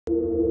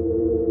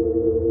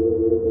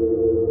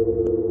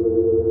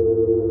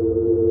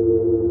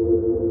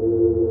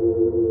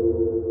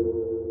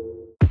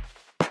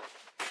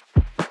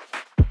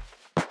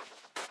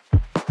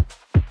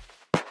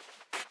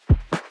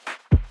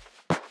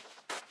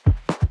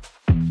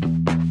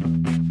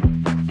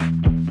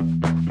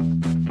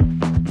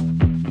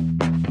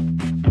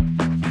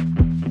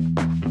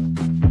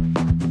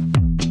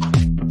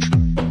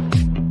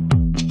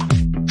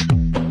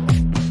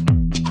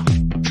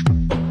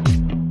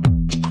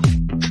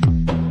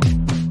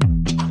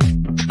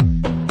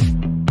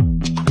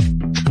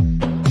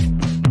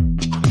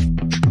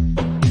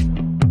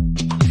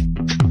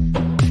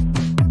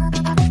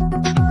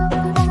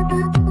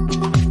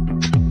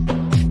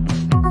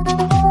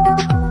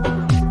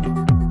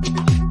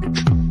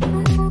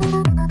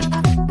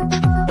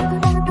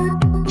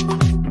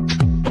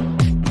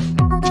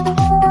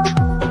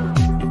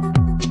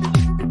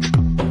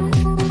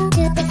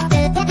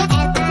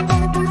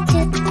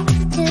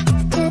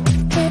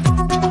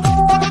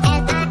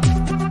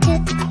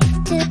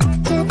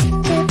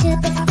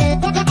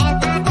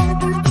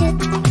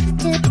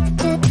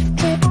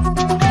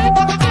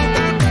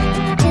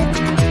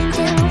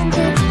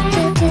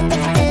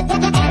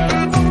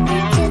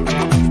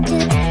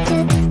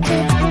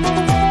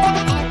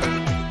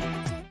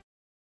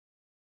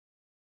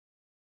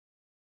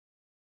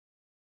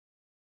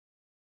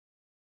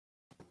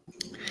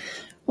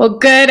Well,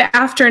 good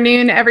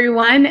afternoon,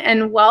 everyone,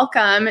 and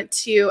welcome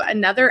to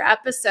another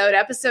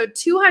episode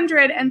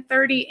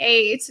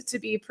 238 to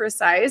be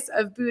precise,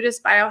 of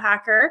Buddhist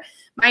Biohacker.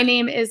 My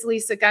name is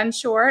Lisa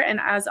Gunshore, and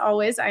as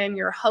always, I am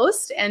your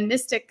host and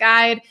mystic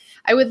guide.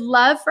 I would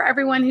love for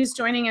everyone who's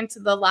joining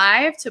into the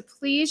live to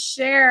please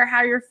share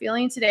how you're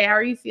feeling today. How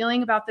are you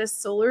feeling about this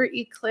solar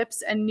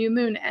eclipse and new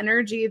moon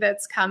energy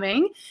that's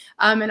coming?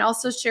 And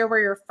also share where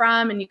you're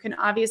from, and you can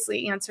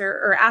obviously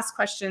answer or ask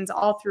questions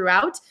all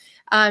throughout.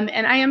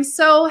 And I am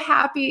so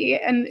happy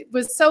and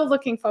was so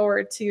looking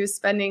forward to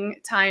spending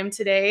time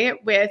today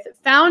with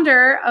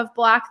founder of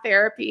Block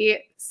Therapy,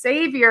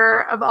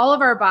 savior of all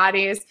of our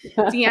bodies,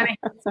 Deanna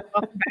Hansen.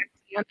 Welcome back,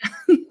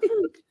 Deanna.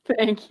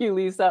 Thank you,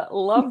 Lisa.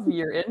 Love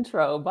your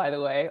intro, by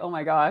the way. Oh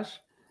my gosh.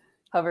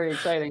 How very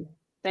exciting.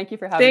 Thank you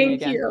for having me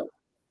again. Thank you.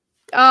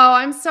 Oh,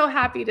 I'm so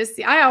happy to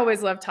see. I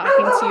always love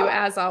talking to you,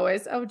 as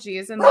always. Oh,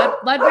 geez. And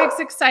Ludwig's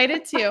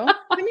excited too.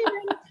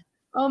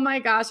 Oh my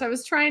gosh, I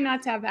was trying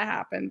not to have that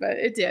happen, but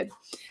it did.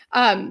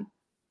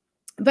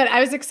 But I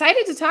was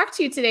excited to talk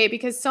to you today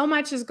because so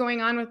much is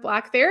going on with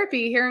Block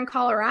Therapy here in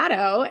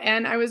Colorado.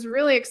 And I was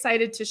really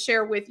excited to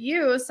share with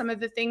you some of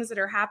the things that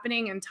are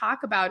happening and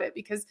talk about it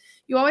because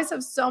you always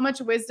have so much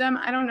wisdom.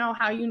 I don't know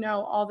how you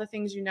know all the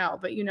things you know,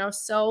 but you know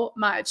so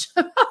much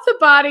about the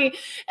body.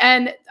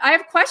 And I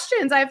have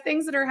questions. I have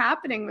things that are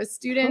happening with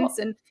students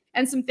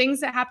and some things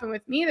that happened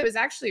with me that was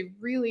actually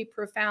really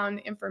profound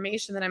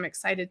information that I'm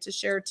excited to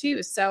share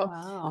too. So,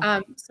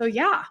 wow. So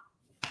yeah.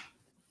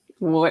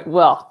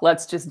 Well,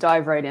 let's just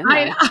dive right in.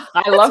 I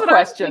love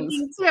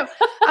questions too.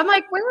 I'm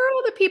like, where are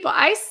all the people?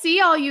 I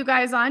see all you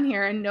guys on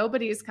here and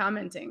nobody's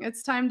commenting.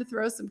 It's time to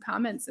throw some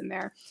comments in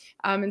there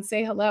and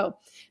say hello.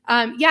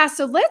 Yeah.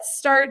 So let's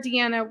start,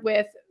 Deanna,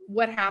 with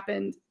what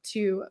happened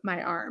to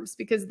my arms,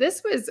 because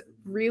this was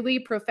really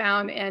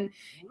profound and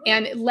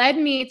it led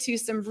me to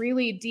some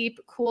really deep,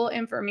 cool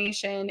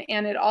information.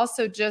 And it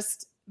also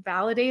just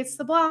validates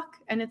the block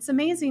and its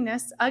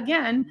amazingness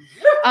again.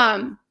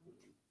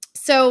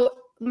 So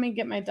let me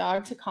get my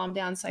dog to calm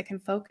down so I can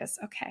focus.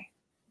 Okay.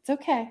 It's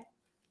okay.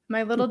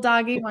 My little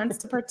doggy wants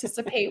to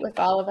participate with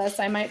all of us.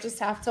 I might just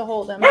have to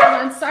hold him.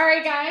 I'm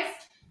sorry, guys.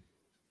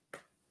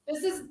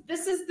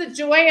 This is the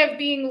joy of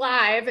being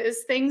live,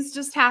 is things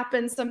just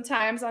happen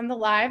sometimes on the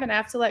live and I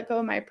have to let go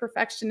of my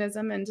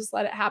perfectionism and just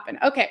let it happen.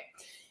 Okay.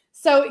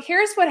 So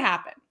here's what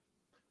happened.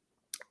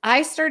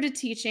 I started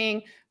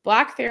teaching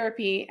Block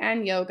Therapy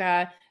and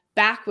yoga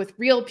back with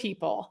real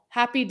people.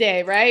 Happy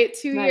day, right?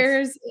 2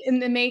 years in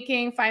the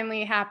making,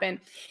 finally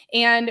happened.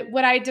 And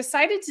what I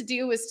decided to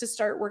do was to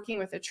start working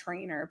with a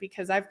trainer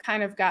because I've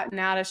kind of gotten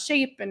out of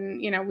shape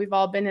and, you know, we've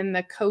all been in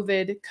the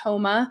COVID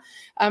coma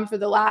for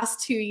the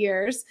last 2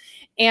 years.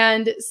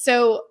 And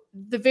so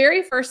the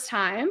very first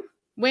time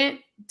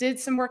did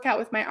some workout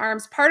with my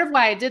arms. Part of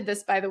why I did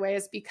this, by the way,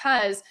 is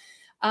because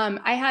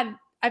I've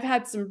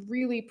had some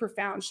really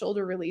profound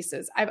shoulder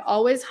releases. I've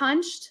always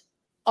hunched,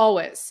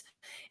 always.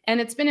 And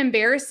it's been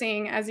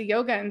embarrassing as a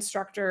yoga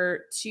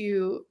instructor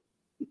to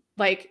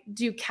like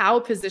do cow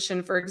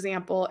position, for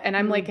example, and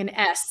I'm like an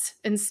S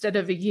instead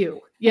of a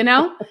U, you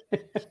know?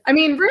 I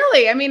mean,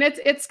 really, I mean,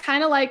 it's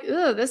kind of like,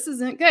 oh, this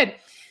isn't good.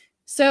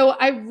 So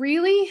I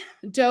really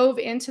dove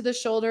into the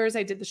shoulders.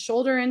 I did the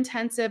shoulder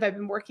intensive. I've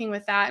been working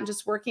with that and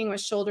just working with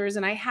shoulders.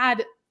 And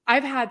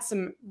I've had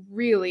some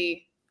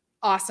really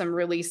awesome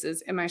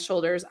releases in my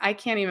shoulders. I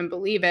can't even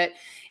believe it.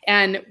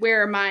 And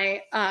where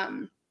my,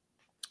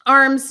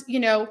 arms, you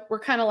know, were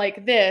kind of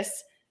like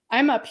this.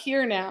 I'm up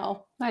here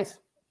now. Nice.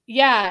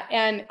 Yeah.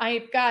 And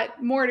I've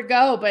got more to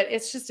go, but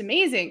it's just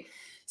amazing.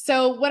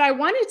 So what I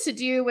wanted to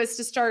do was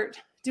to start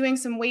doing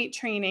some weight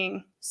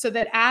training so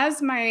that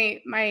as my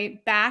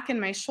back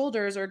and my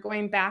shoulders are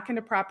going back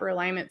into proper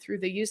alignment through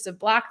the use of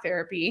Block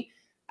Therapy,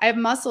 I have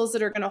muscles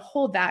that are going to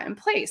hold that in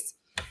place.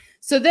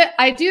 So that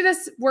I do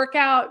this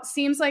workout,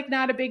 seems like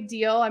not a big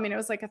deal. I mean, it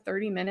was like a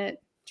 30-minute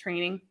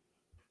training.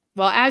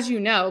 Well, as you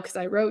know, because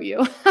I wrote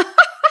you,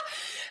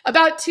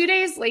 about 2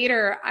 days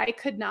later, I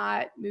could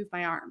not move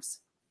my arms.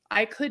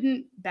 I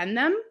couldn't bend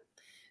them.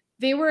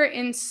 They were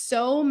in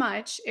so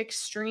much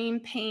extreme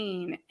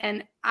pain.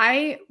 And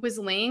I was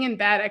laying in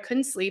bed. I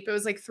couldn't sleep. It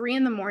was like 3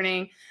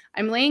 a.m.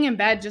 I'm laying in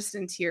bed just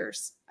in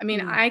tears. I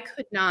mean, I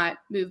could not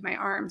move my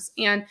arms.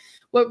 And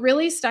what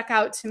really stuck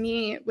out to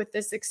me with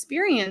this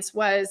experience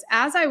was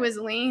as I was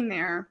laying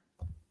there,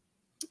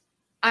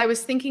 I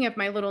was thinking of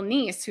my little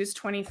niece who's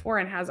 24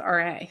 and has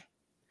RA.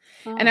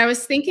 And I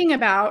was thinking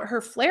about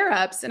her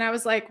flare-ups and I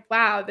was like,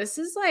 wow, this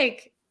is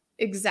like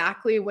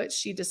exactly what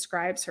she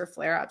describes her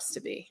flare-ups to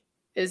be,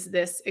 is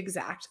this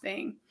exact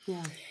thing.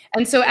 Yeah.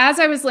 And so as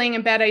I was laying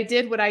in bed, I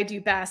did what I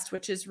do best,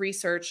 which is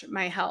research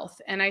my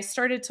health. And I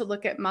started to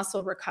look at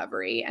muscle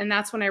recovery. And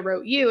that's when I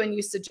wrote you and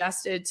you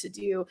suggested to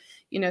do,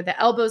 you know, the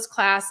elbows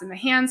class and the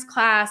hands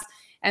class.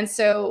 And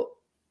so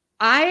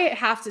I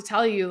have to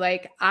tell you,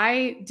 like,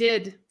 I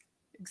did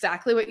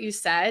exactly what you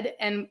said.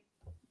 And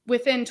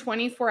within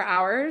 24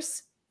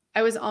 hours,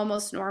 I was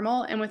almost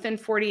normal. And within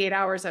 48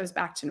 hours, I was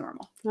back to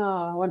normal.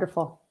 Oh,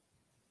 wonderful.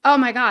 Oh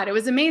my God. It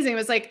was amazing. It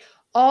was like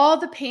all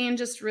the pain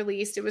just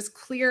released. It was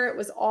clear. It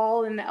was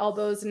all in the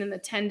elbows and in the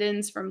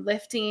tendons from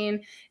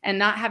lifting and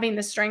not having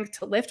the strength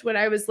to lift what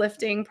I was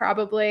lifting,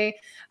 probably,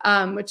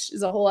 which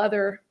is a whole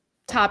other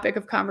topic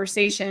of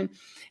conversation.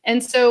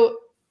 And so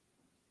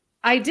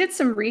I did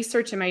some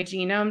research in my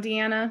genome,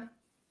 Deanna,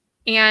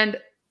 and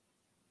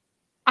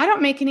I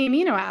don't make any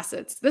amino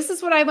acids. This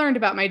is what I learned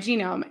about my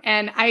genome.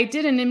 And I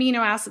did an amino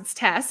acids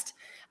test.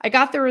 I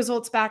got the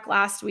results back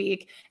last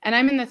week, and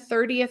I'm in the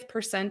 30th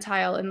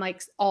percentile in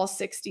like all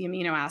 60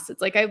 amino acids.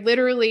 Like I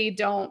literally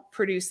don't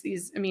produce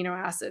these amino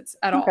acids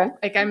at all.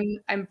 Like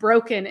I'm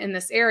broken in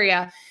this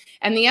area.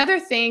 And the other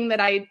thing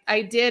that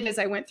I did as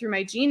I went through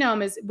my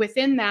genome is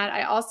within that,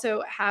 I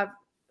also have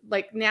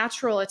like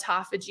natural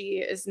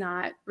autophagy is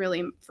not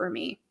really for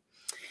me.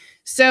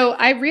 So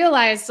I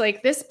realized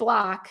like this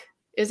block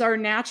is our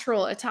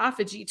natural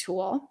autophagy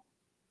tool,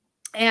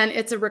 and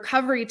it's a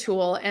recovery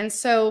tool. And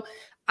so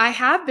I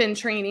have been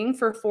training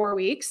for 4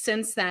 weeks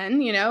since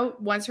then, you know,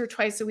 once or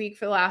twice a week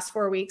for the last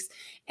 4 weeks.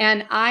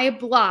 And I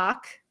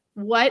block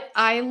what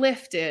I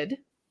lifted.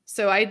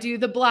 So I do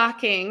the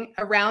blocking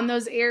around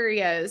those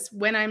areas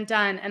when I'm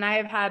done. And I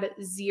have had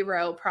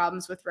zero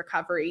problems with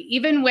recovery,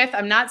 even with,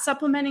 I'm not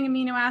supplementing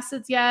amino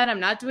acids yet.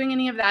 I'm not doing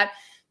any of that,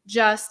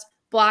 just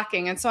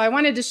blocking. And so I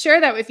wanted to share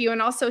that with you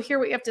and also hear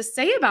what you have to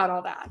say about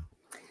all that.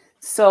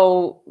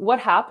 So what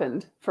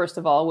happened, first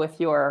of all, with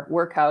your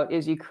workout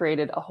is you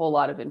created a whole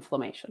lot of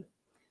inflammation.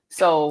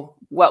 So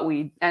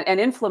and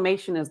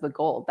inflammation is the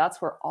goal. That's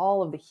where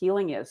all of the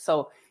healing is.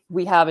 So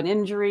we have an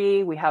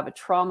injury, we have a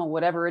trauma,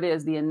 whatever it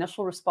is, the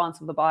initial response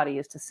of the body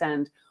is to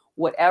send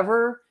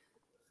whatever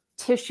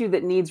tissue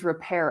that needs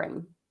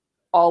repairing,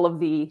 all of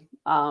the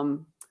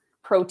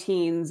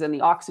proteins and the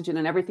oxygen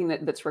and everything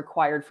that's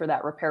required for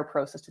that repair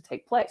process to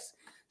take place.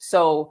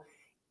 So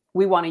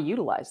we want to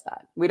utilize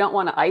that. We don't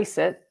want to ice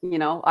it. You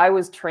know, I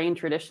was trained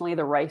traditionally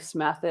the RICE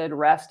method,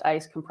 rest,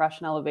 ice,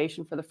 compression,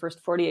 elevation for the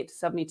first 48 to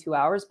 72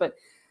 hours. But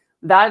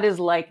that is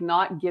like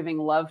not giving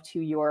love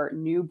to your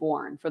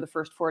newborn for the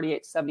first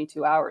 48 to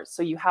 72 hours.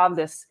 So you have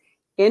this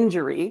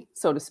injury,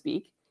 so to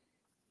speak,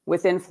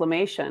 with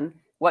inflammation.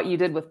 What you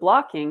did with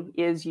blocking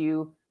is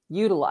you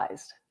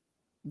utilized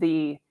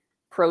the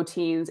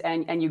proteins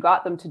and you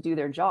got them to do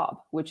their job,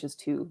 which is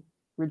to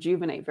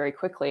rejuvenate very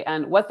quickly.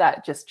 And what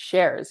that just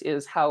shares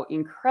is how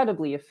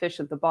incredibly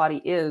efficient the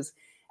body is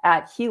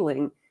at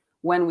healing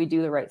when we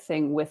do the right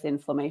thing with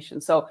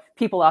inflammation. So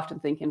people often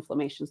think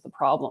inflammation is the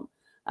problem.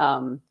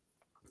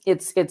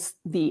 It's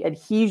the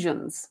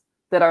adhesions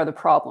that are the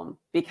problem,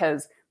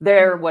 because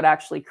they're what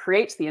actually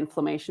creates the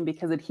inflammation,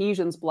 because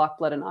adhesions block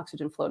blood and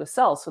oxygen flow to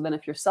cells. So then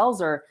if your cells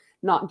are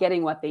not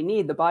getting what they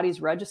need, the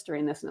body's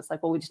registering this and it's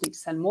like, well, we just need to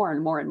send more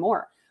and more and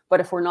more. But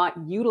if we're not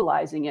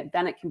utilizing it,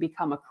 then it can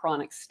become a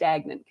chronic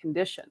stagnant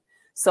condition.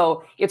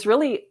 So it's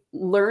really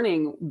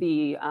learning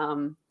the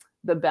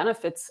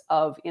benefits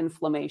of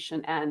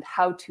inflammation and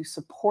how to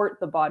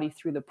support the body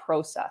through the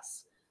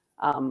process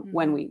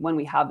when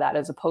we have that,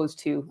 as opposed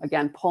to,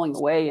 again, pulling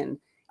away and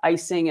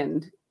icing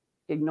and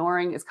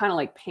ignoring. It's kind of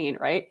like pain,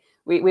 right?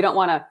 We don't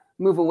want to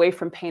move away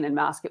from pain and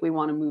mask it. We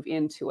want to move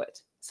into it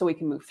so we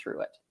can move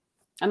through it.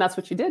 And that's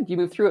what you did. You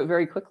moved through it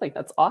very quickly.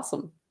 That's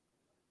awesome.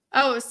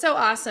 Oh, it was so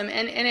awesome.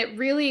 And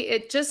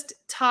it just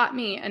taught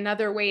me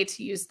another way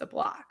to use the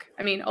block.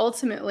 I mean,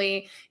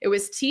 ultimately, it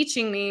was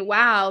teaching me,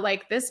 wow,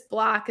 like this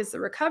block is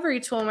the recovery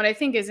tool. And what I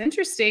think is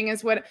interesting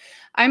is what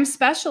I'm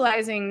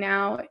specializing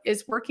now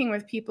is working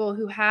with people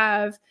who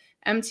have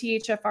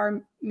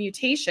MTHFR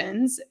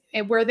mutations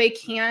where they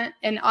can't,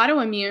 and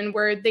autoimmune,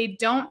 where they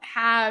don't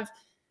have,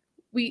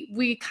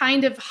 we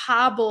kind of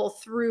hobble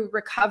through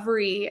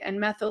recovery and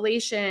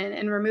methylation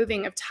and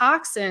removing of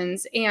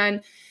toxins.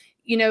 And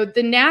you know,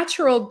 the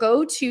natural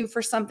go-to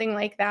for something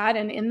like that,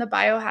 and in the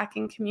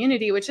biohacking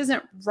community, which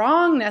isn't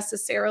wrong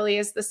necessarily,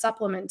 is the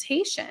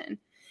supplementation.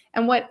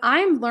 And what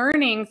I'm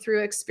learning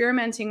through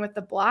experimenting with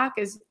the block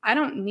is I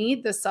don't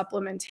need the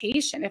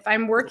supplementation. If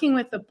I'm working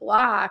with the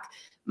block,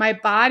 my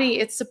body,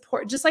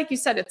 just like you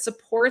said, it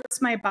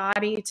supports my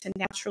body to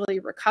naturally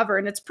recover.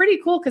 And it's pretty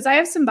cool because I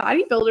have some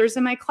bodybuilders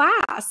in my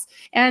class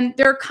and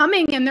they're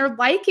coming and they're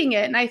liking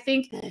it. And I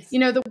think, you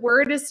know, the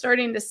word is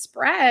starting to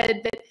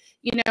spread that,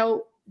 you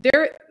know, a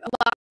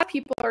lot of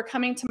people are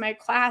coming to my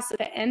class at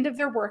the end of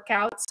their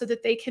workouts so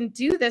that they can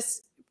do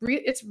this.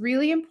 It's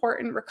really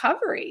important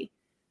recovery.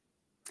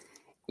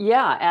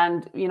 Yeah.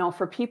 And, you know,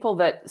 for people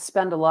that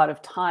spend a lot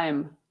of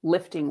time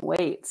lifting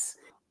weights,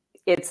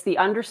 it's the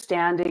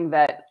understanding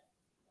that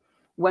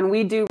when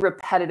we do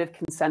repetitive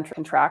concentric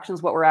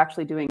contractions, what we're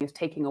actually doing is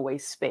taking away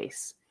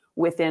space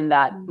within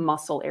that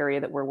muscle area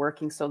that we're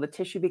working. So the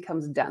tissue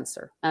becomes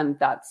denser, and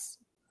that's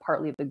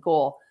partly the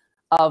goal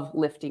of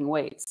lifting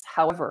weights.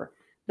 However,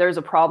 there's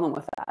a problem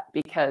with that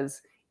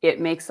because it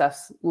makes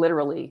us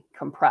literally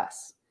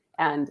compress,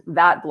 and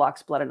that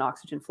blocks blood and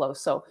oxygen flow.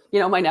 So, you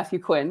know, my nephew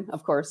Quinn,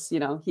 of course, you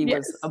know, he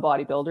was a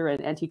bodybuilder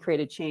and he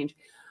created change.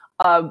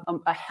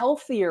 A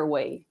healthier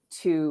way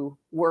to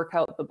work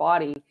out the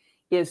body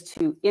is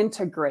to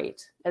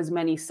integrate as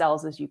many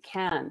cells as you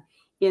can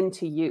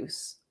into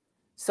use.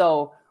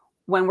 So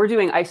when we're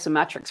doing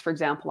isometrics, for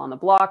example, on the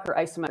block or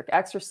isometric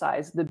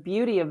exercise, the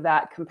beauty of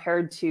that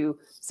compared to,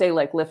 say,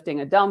 like lifting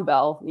a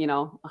dumbbell,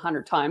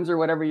 100 times or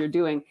whatever you're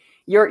doing,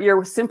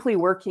 you're simply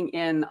working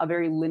in a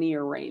very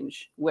linear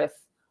range with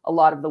a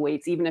lot of the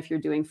weights. Even if you're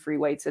doing free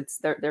weights,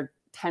 there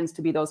tends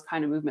to be those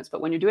kind of movements.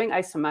 But when you're doing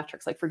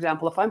isometrics, like for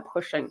example, if I'm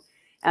pushing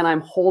and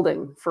I'm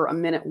holding for a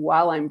minute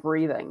while I'm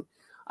breathing,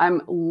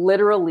 I'm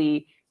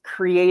literally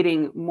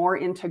creating more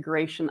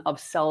integration of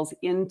cells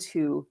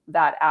into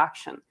that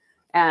action.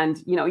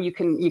 And you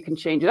can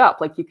change it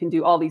up. Like you can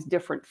do all these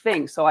different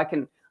things. So I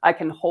can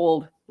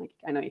hold, like,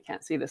 I know you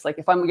can't see this. Like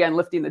if I'm again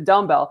lifting the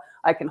dumbbell,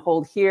 I can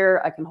hold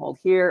here, I can hold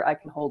here, I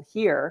can hold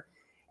here.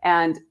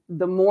 And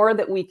the more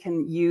that we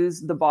can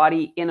use the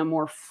body in a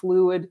more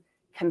fluid,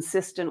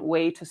 consistent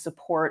way to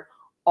support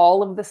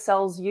all of the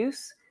cells'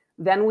 use,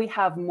 then we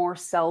have more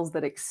cells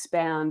that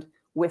expand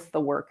with the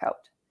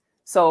workout.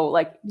 So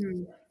like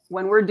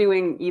when we're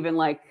doing even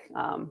like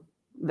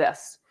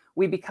this,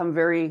 we become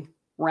very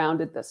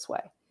rounded this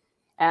way.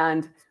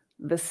 And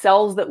the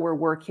cells that we're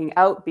working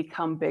out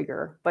become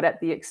bigger, but at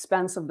the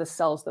expense of the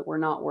cells that we're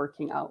not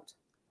working out.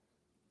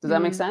 Does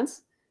that make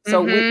sense?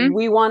 So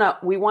we want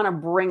to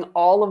bring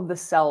all of the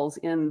cells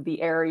in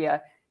the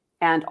area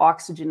and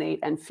oxygenate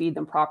and feed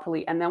them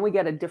properly. And then we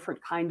get a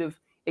different kind of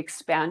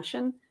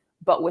expansion,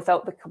 but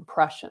without the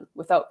compression,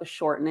 without the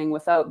shortening,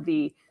 without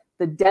the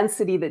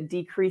density that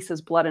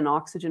decreases blood and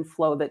oxygen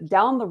flow that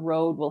down the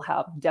road will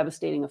have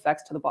devastating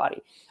effects to the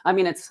body. I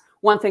mean, it's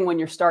one thing when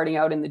you're starting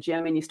out in the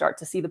gym and you start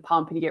to see the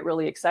pump and you get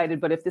really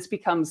excited. But if this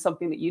becomes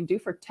something that you do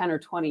for 10 or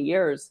 20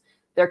 years,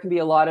 there can be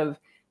a lot of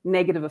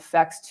negative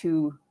effects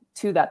to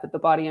that the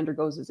body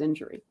undergoes as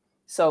injury.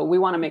 So we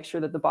want to make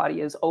sure that the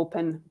body is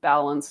open,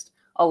 balanced,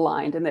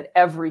 aligned, and that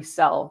every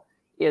cell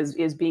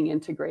is being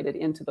integrated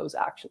into those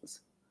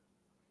actions.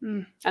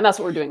 And that's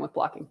what we're doing with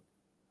blocking.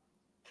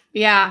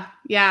 Yeah.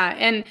 Yeah.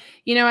 And,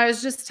 I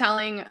was just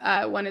telling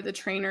one of the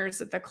trainers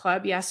at the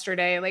club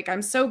yesterday, like,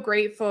 I'm so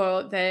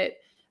grateful that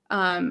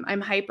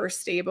I'm hyper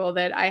stable,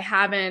 that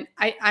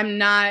I'm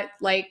not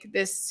like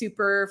this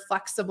super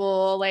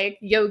flexible, like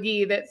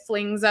yogi that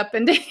flings up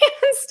into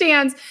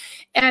handstands.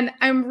 And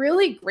I'm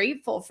really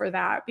grateful for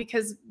that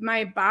because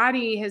my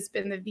body has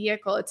been the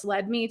vehicle. It's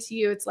led me to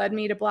you. It's led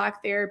me to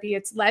block therapy.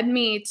 It's led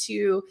me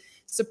to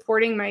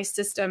supporting my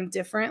system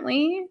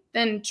differently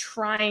than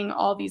trying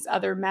all these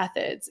other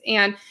methods.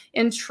 And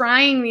in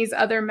trying these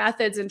other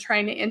methods and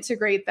trying to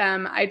integrate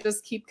them, I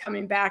just keep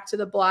coming back to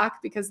the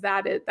block because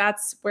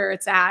that's where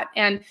it's at.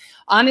 And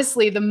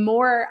honestly, the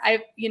more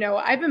I've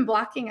been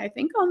blocking, I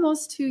think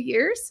almost 2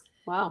 years.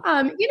 Wow.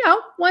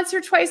 Once or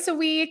twice a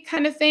week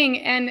kind of thing.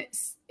 And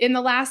in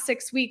the last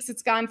 6 weeks,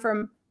 it's gone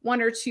from 1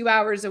 or 2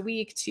 hours a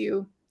week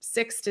to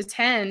 6 to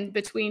 10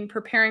 between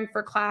preparing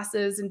for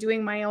classes and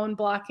doing my own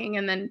blocking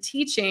and then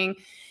teaching.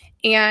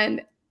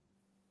 And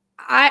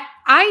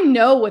I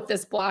know what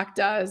this block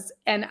does.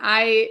 And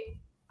I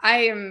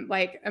am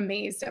like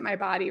amazed at my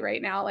body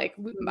right now. Like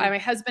my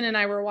husband and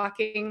I were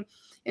walking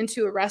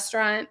into a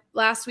restaurant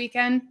last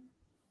weekend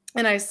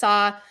and I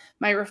saw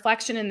my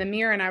reflection in the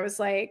mirror and I was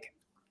like,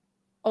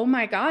 oh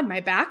my God, my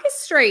back is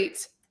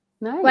straight.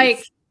 Nice.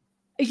 Like,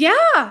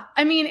 yeah.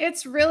 I mean,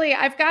 it's really,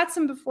 I've got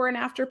some before and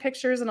after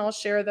pictures and I'll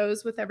share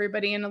those with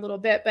everybody in a little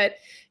bit, but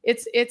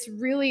it's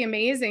really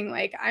amazing.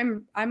 Like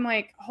I'm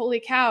like, holy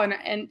cow.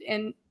 And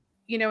in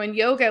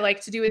yoga,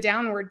 like to do a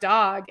downward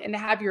dog and to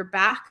have your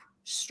back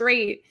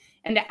straight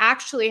and to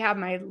actually have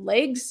my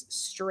legs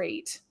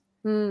straight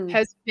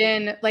has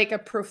been like a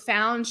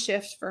profound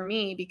shift for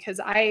me because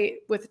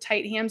with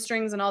tight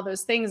hamstrings and all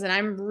those things, and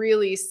I'm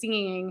really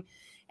seeing.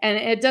 And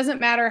it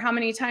doesn't matter how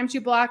many times you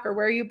block or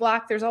where you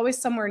block. There's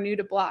always somewhere new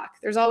to block.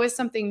 There's always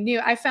something new.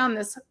 I found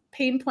this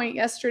pain point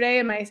yesterday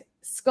in my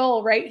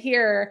skull right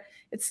here.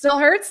 It still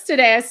hurts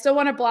today. I still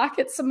want to block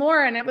it some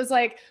more. And it was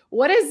like,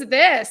 what is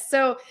this?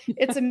 So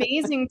it's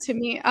amazing to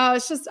me.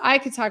 It's just, I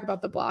could talk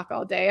about the block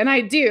all day. And I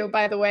do,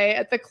 by the way,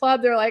 at the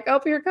club, they're like, oh,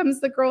 here comes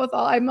the girl with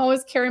I'm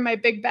always carrying my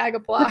big bag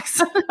of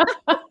blocks.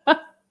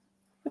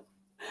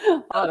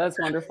 Oh, that's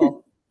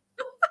wonderful.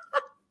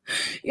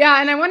 Yeah.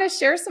 And I want to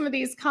share some of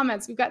these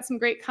comments. We've got some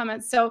great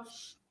comments. So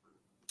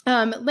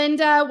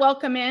Linda,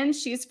 welcome in.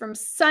 She's from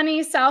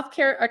sunny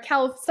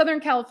Southern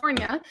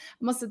California.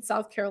 Almost said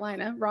South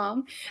Carolina,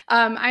 wrong.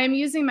 I am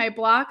using my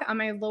block on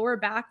my lower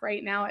back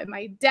right now at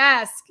my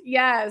desk.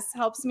 Yes,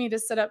 helps me to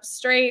sit up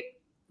straight.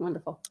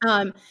 Wonderful.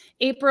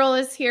 April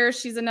is here.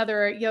 She's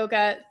another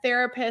yoga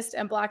therapist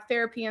and block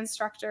therapy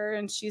instructor.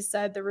 And she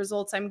said the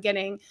results I'm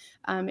getting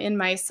in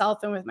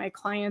myself and with my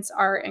clients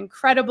are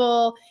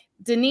incredible.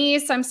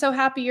 Denise, I'm so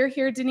happy you're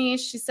here,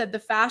 Denise. She said the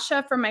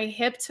fascia from my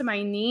hip to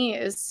my knee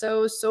is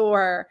so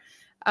sore.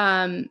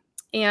 Let's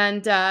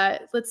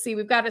see,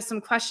 we've got some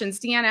questions.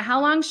 Deanna,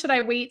 how long should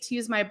I wait to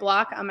use my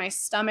block on my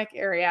stomach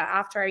area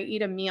after I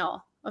eat a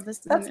meal? Oh,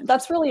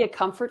 that's really a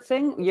comfort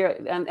thing.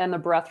 And the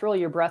breath rule,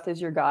 your breath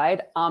is your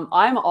guide.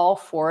 I'm all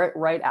for it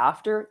right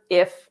after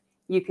if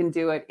you can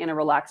do it in a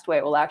relaxed way.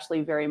 It will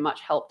actually very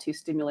much help to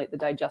stimulate the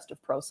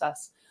digestive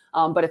process.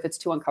 But if it's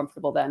too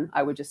uncomfortable, then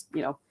I would just,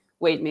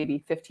 wait maybe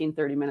 15,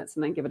 30 minutes,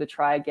 and then give it a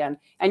try again.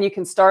 And you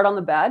can start on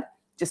the bed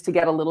just to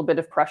get a little bit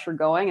of pressure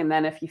going. And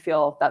then if you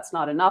feel that's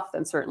not enough,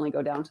 then certainly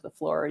go down to the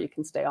floor, or you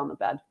can stay on the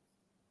bed.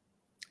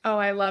 Oh,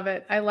 I love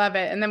it. I love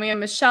it. And then we have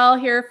Michelle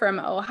here from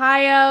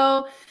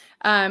Ohio.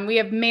 We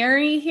have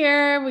Mary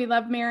here. We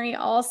love Mary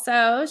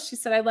also. She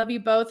said, I love you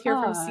both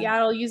here from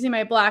Seattle, using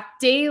my block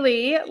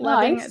daily,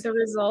 loving the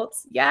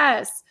results.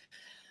 Yes.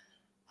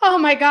 Oh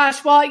my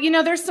gosh. Well, you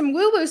know, there's some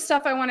woo-woo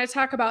stuff I want to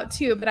talk about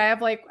too, but I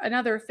have like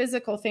another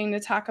physical thing to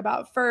talk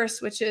about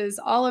first, which is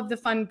all of the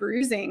fun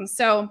bruising.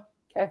 So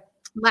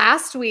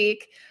last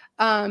week,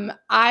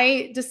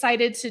 I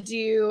decided to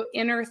do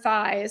inner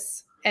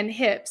thighs and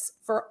hips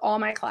for all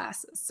my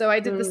classes. So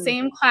I did the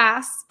same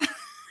class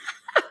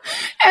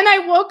and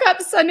I woke up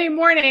Sunday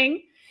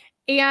morning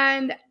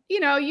and,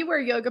 you know, you wear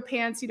yoga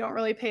pants, you don't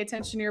really pay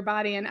attention to your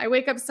body. And I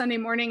wake up Sunday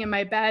morning in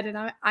my bed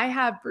and I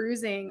have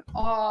bruising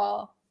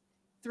all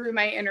through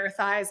my inner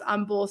thighs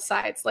on both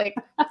sides, like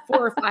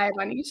 4 or 5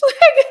 on each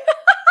leg.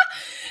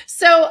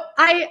 So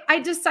I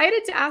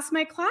decided to ask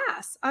my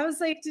class. I was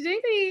like, does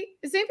anybody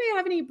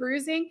have any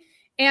bruising?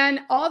 And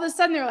all of a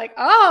sudden they're like,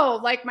 oh,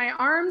 like my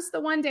arms the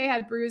one day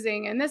had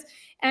bruising and this,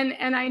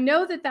 and I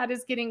know that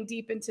is getting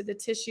deep into the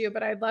tissue,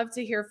 but I'd love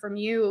to hear from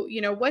you,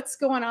 you know, what's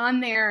going on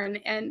there.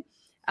 And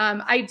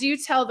I do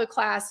tell the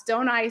class,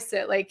 don't ice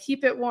it, like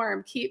keep it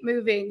warm, keep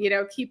moving, you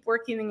know, keep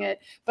working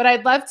it. But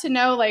I'd love to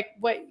know like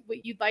what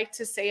you'd like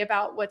to say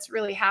about what's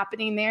really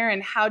happening there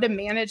and how to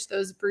manage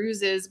those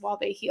bruises while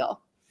they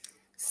heal.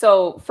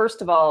 So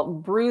first of all,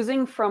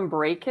 bruising from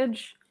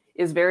breakage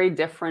is very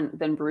different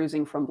than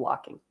bruising from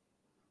blocking,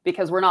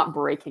 because we're not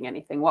breaking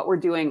anything. What we're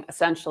doing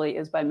essentially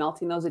is by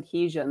melting those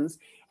adhesions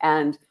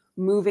and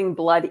moving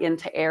blood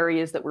into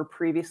areas that were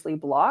previously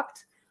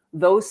blocked,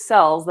 those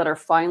cells that are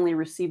finally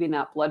receiving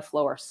that blood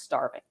flow are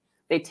starving.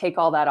 They take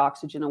all that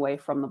oxygen away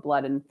from the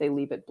blood and they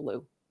leave it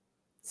blue.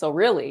 So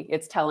really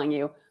it's telling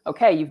you,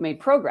 okay, you've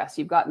made progress.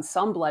 You've gotten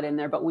some blood in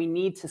there, but we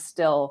need to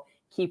still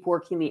keep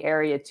working the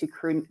area to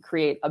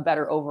create a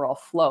better overall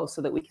flow so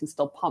that we can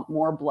still pump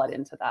more blood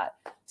into that.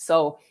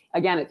 So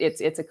again,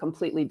 it's a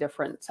completely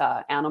different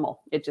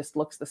animal. It just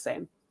looks the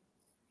same.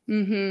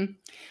 Mm-hmm.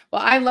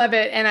 Well, I love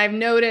it. And I've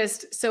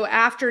noticed, so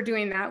after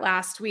doing that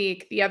last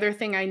week, the other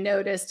thing I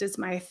noticed is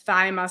my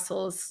thigh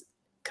muscles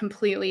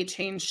completely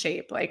changed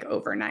shape like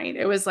overnight.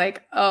 It was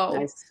like, oh,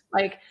 nice.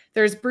 Like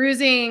there's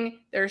bruising,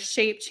 there's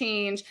shape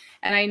change.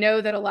 And I know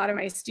that a lot of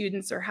my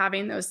students are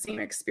having those same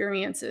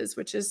experiences,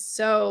 which is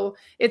so,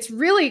 it's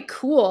really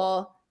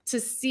cool to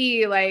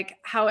see like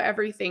how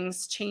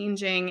everything's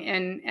changing.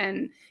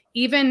 And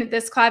even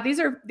this class,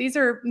 these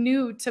are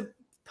new to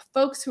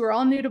folks who are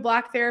all new to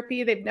block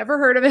therapy. They've never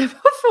heard of it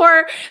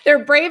before.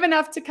 They're brave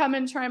enough to come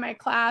and try my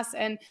class,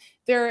 and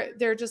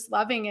they're just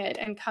loving it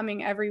and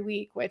coming every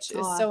week, which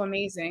is so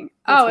amazing.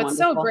 Oh, it's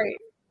wonderful. So great.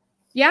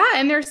 Yeah.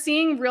 And they're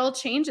seeing real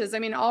changes. I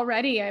mean,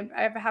 already I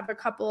have a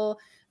couple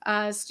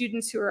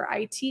students who are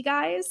IT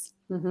guys,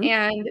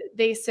 and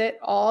they sit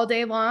all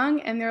day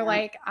long and they're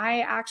like,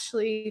 I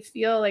actually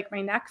feel like my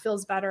neck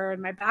feels better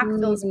and my back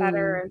feels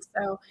better. And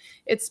so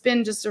it's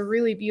been just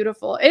really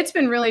beautiful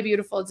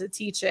to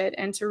teach it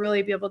and to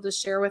really be able to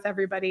share with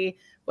everybody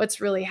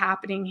what's really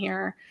happening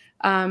here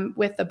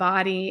with the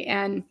body.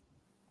 And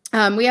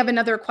we have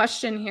another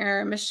question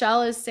here.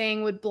 Michelle is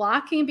saying, would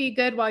blocking be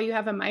good while you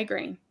have a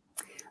migraine?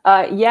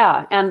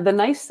 Yeah. And the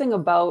nice thing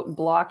about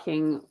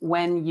blocking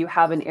when you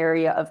have an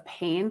area of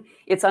pain,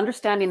 it's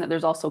understanding that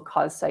there's also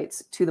cause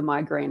sites to the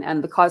migraine,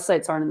 and the cause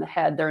sites aren't in the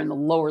head. They're in the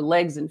lower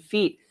legs and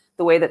feet,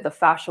 the way that the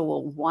fascia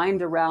will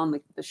wind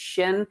around the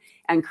shin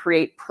and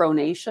create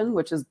pronation,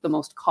 which is the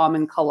most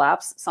common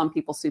collapse. Some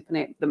people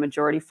supinate, the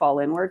majority fall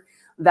inward.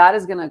 That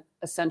is going to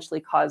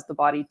essentially cause the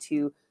body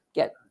to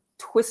get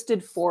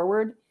twisted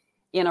forward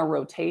in a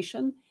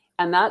rotation.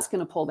 And that's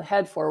going to pull the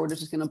head forward,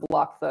 which is going to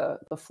block the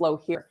flow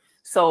here.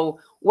 So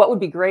what would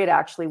be great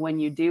actually when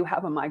you do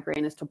have a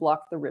migraine is to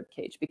block the rib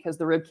cage, because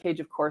the rib cage,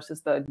 of course,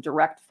 is the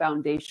direct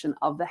foundation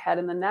of the head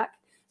and the neck.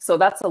 So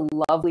that's a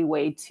lovely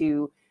way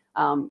to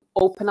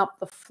open up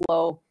the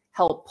flow,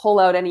 help pull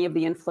out any of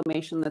the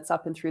inflammation that's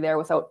up and through there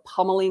without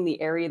pummeling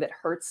the area that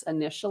hurts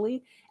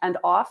initially. And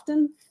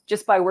often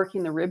just by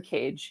working the rib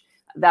cage,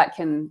 that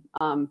can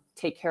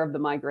take care of the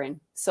migraine.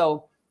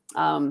 So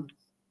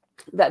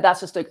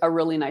that's just a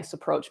really nice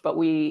approach. But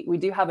we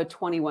do have a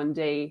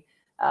 21-day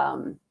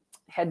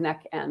head,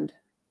 neck, and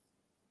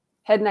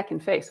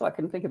face. So I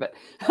couldn't think of it.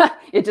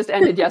 It just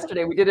ended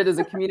yesterday. We did it as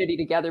a community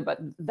together, but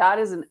that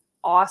is an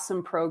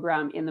awesome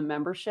program in the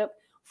membership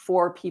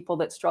for people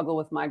that struggle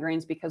with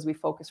migraines, because we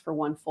focus for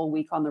 1 full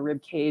week on the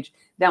rib cage.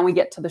 Then we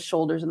get to the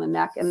shoulders and the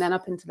neck, and then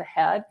up into the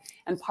head.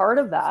 And part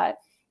of that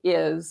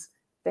is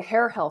the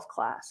hair health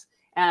class.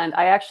 And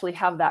I actually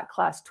have that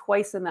class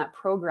twice in that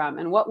program.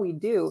 And what we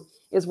do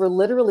is we're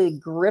literally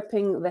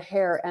gripping the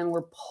hair and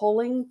we're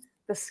pulling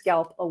the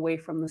scalp away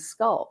from the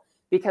skull.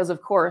 Because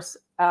of course,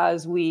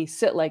 as we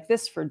sit like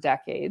this for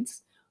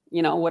decades,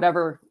 you know,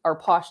 whatever our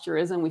posture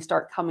is, and we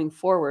start coming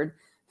forward,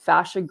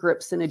 fascia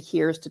grips and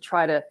adheres to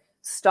try to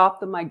stop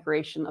the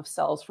migration of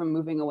cells from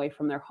moving away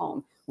from their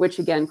home, which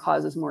again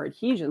causes more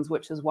adhesions,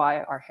 which is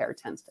why our hair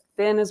tends to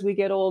thin as we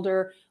get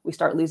older. We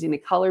start losing the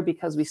color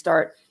because we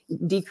start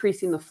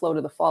decreasing the flow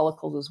to the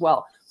follicles as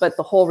well. But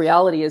the whole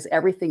reality is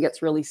everything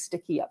gets really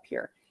sticky up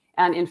here.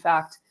 And in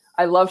fact,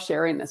 I love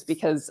sharing this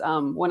because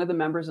one of the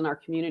members in our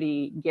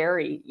community,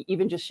 Gary,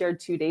 even just shared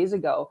 2 days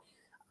ago,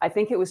 I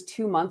think it was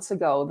 2 months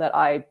ago, that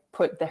I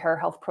put the hair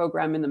health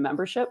program in the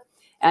membership,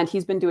 and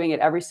he's been doing it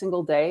every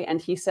single day. And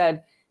he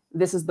said,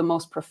 this is the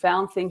most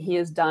profound thing he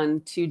has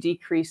done to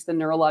decrease the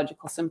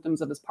neurological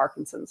symptoms of his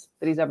Parkinson's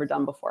that he's ever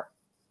done before.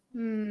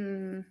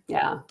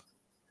 Yeah.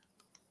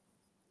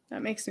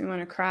 That makes me want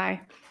to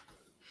cry.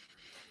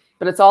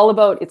 But it's all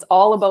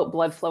about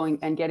blood flowing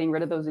and getting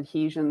rid of those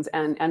adhesions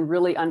and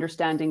really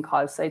understanding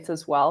cause sites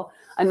as well.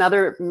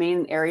 Another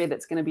main area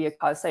that's going to be a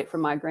cause site for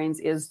migraines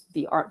is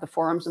the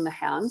forearms and the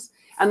hands.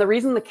 And the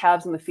reason the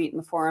calves and the feet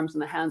and the forearms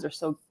and the hands are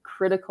so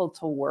critical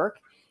to work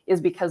is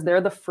because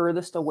they're the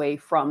furthest away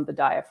from the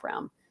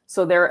diaphragm.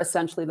 So they're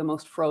essentially the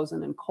most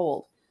frozen and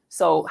cold.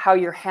 So how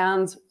your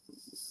hands,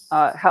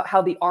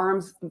 how the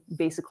arms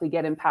basically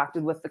get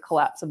impacted with the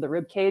collapse of the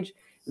rib cage,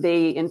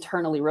 they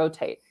internally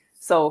rotate.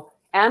 So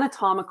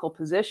anatomical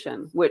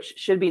position, which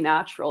should be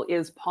natural,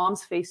 is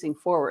palms facing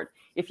forward.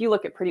 If you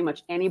look at pretty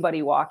much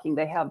anybody walking,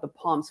 they have the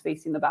palms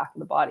facing the back of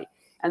the body.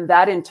 And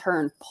that in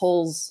turn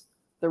pulls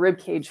the rib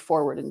cage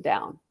forward and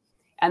down.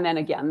 And then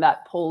again,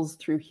 that pulls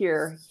through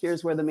here.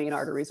 Here's where the main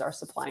arteries are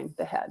supplying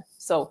the head.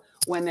 So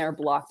when they're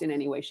blocked in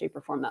any way, shape,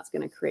 or form, that's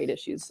going to create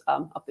issues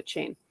up the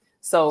chain.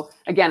 So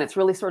again, it's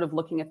really sort of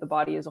looking at the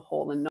body as a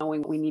whole and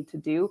knowing what we need to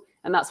do.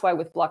 And that's why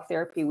with block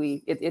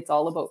therapy, it's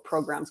all about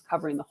programs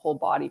covering the whole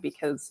body,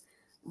 because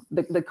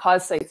the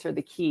cause sites are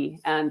the key.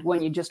 And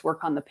when you just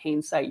work on the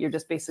pain site, you're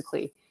just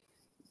basically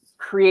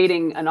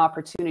creating an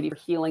opportunity for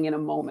healing in a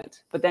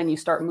moment. But then you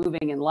start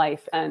moving in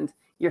life and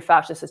your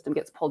fascia system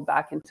gets pulled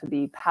back into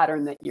the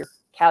pattern that your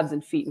calves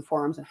and feet and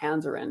forearms and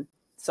hands are in.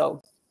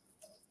 So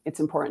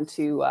it's important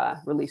to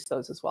release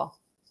those as well.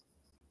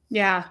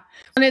 Yeah.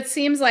 And it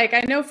seems like,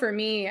 I know for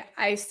me,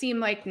 I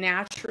seem like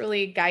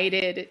naturally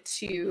guided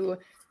to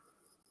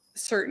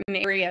certain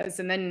areas,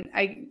 and then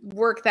I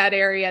work that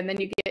area, and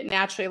then you get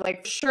naturally,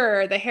 like,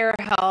 sure, the hair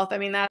health. I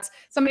mean, that's,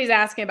 somebody's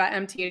asking about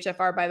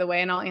MTHFR, by the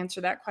way, and I'll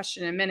answer that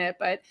question in a minute,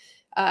 but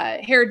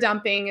hair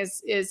dumping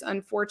is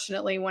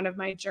unfortunately one of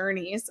my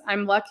journeys.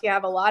 I'm lucky I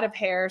have a lot of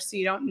hair, so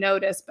you don't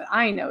notice, but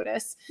I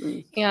notice.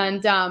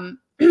 And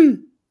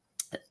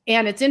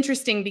and it's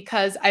interesting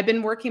because I've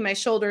been working my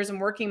shoulders,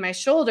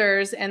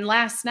 and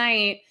last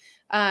night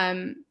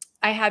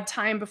I had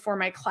time before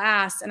my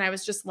class, and I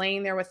was just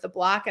laying there with the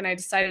block, and I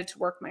decided to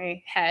work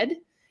my head.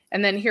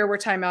 And then here we're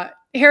talking about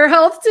hair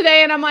health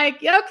today. And I'm like,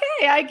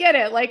 okay, I get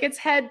it. Like, it's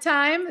head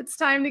time. It's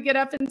time to get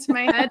up into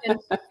my head.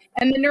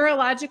 And the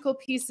neurological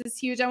piece is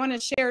huge. I want to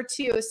share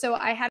too. So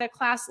I had a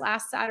class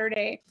last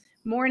Saturday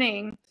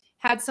morning,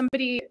 had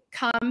somebody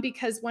come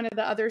because one of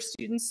the other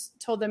students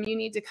told them, you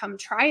need to come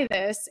try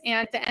this. And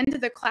at the end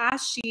of the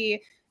class,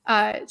 she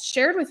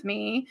shared with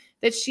me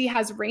that she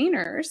has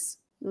Rayner's.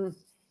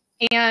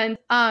 And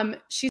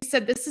she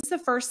said, this is the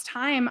first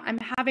time I'm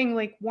having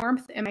like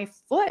warmth in my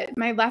foot.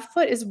 My left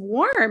foot is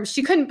warm.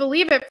 She couldn't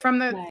believe it from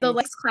the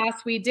last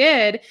class we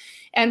did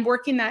and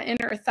working that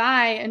inner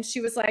thigh. And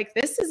she was like,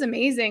 this is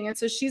amazing. And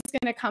so she's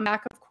going to come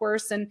back, of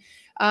course. And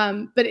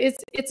but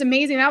it's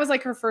amazing. That was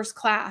like her first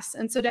class.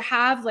 And so to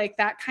have like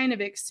that kind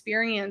of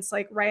experience,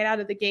 like right out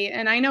of the gate.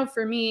 And I know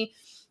for me,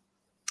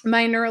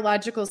 my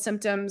neurological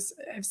symptoms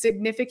have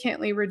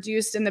significantly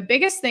reduced. And the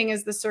biggest thing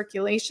is the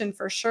circulation,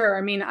 for sure.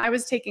 I mean, I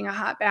was taking a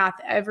hot bath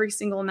every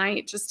single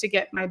night just to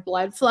get my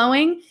blood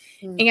flowing.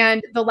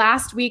 And the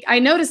last week, I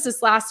noticed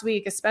this last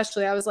week,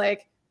 especially, I was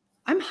like,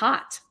 I'm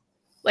hot.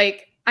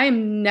 Like, I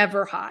am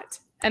never hot.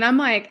 And I'm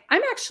like,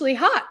 I'm actually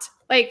hot,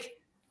 like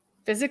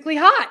physically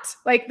hot.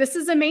 Like, this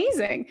is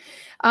amazing.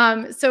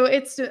 So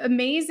it's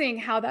amazing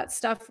how that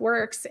stuff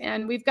works.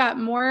 And we've got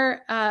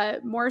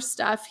more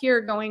stuff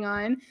here going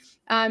on.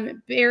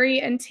 Barry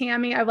and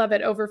Tammy, I love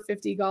it. Over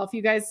 50 golf.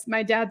 You guys,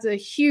 my dad's a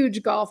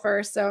huge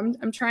golfer, so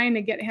I'm trying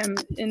to get him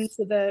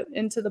into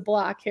the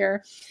block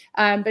here.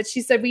 But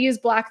she said, we use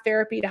block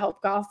therapy to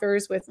help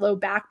golfers with low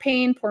back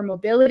pain, poor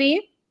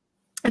mobility.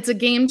 It's a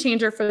game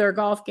changer for their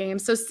golf game.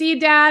 So see,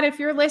 Dad, if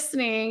you're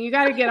listening, you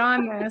got to get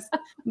on this.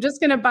 I'm just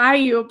going to buy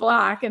you a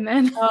block. And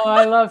then. Oh,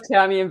 I love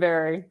Tammy and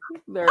Barry.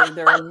 They're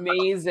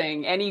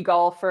amazing. Any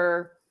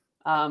golfer,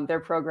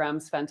 their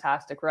program's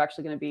fantastic. We're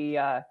actually going to be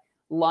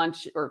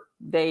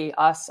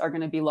us are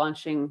going to be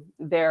launching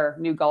their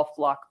new golf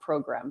block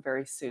program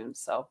very soon.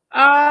 So,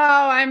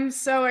 oh, I'm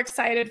so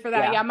excited for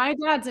that. Yeah, my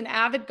dad's an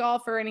avid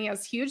golfer and he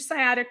has huge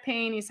sciatic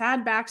pain. He's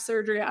had back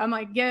surgery. I'm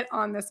like, get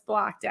on this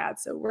block,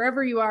 Dad. So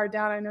wherever you are,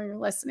 Dad, I know you're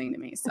listening to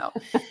me. So,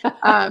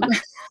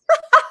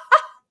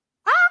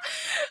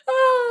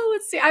 oh,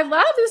 let's see. I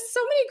love this.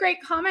 So many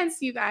great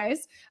comments, you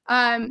guys.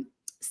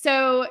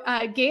 So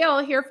Gail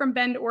here from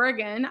Bend,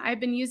 Oregon, I've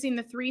been using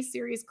the 3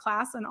 series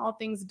class on all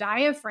things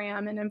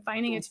diaphragm, and I'm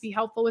finding it to be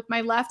helpful with my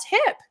left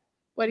hip.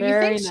 What do you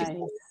think?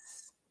 Nice.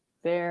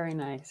 Very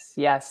nice.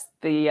 Yes,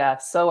 the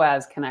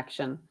psoas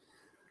connection.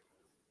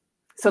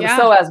 So Yeah.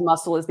 the psoas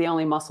muscle is the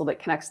only muscle that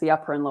connects the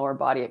upper and lower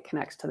body. It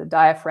connects to the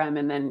diaphragm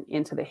and then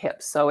into the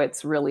hips. So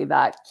it's really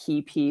that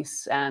key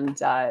piece, and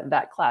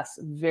that class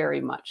very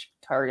much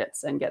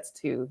targets and gets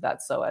to that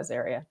psoas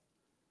area.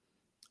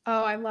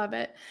 Oh, I love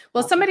it.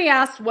 Well, Awesome. somebody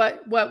asked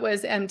what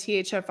was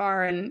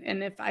MTHFR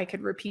and if I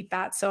could repeat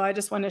that. So I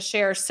just want to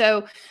share.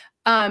 So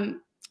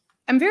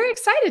I'm very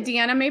excited,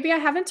 Deanna. Maybe I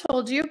haven't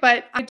told you,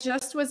 but I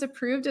just was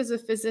approved as a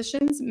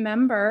physician's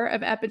member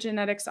of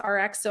Epigenetics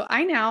RX. So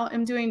I now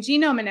am doing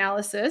genome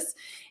analysis.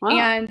 Wow.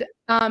 And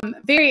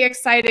very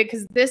excited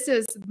because this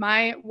is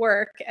my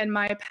work, and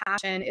my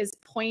passion is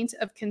point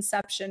of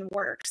conception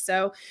work.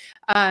 So,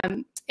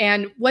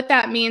 and what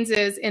that means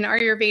is in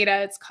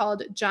Ayurveda, it's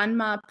called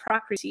Janma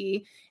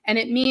Prakriti. And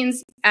it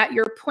means at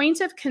your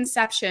point of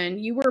conception,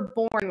 you were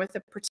born with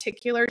a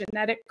particular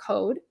genetic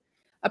code,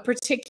 a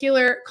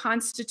particular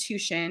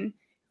constitution.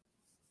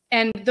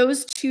 And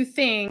those two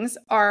things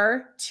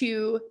are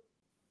to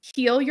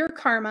heal your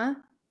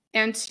karma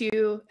and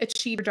to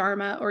achieve your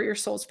dharma, or your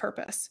soul's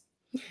purpose.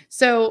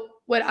 So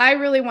what I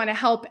really want to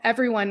help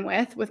everyone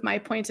with my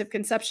point of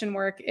conception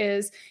work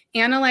is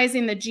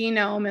analyzing the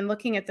genome and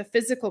looking at the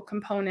physical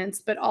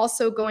components, but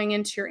also going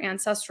into your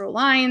ancestral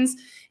lines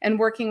and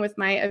working with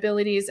my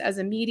abilities as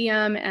a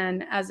medium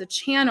and as a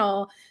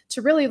channel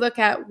to really look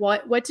at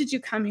what did you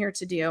come here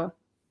to do?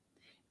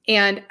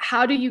 And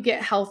how do you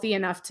get healthy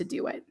enough to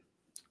do it?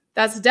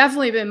 That's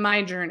definitely been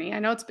my journey. I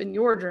know it's been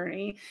your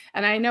journey,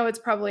 and I know it's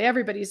probably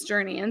everybody's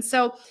journey. And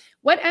so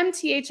what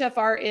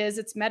MTHFR is,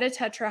 it's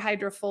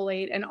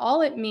metatetrahydrofolate, and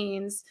all it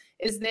means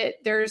is that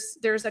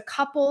there's a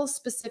couple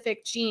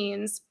specific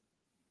genes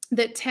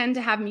that tend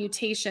to have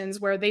mutations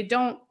where they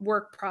don't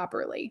work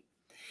properly.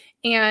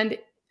 And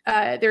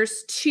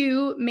there's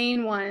two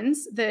main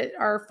ones that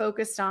are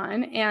focused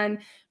on. And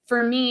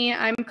for me,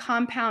 I'm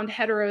compound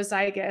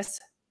heterozygous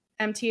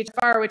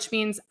MTHFR, which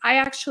means I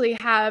actually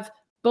have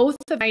both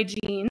of my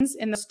genes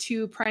in those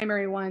two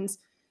primary ones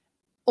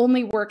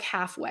only work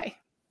halfway.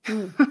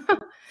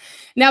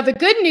 Now, the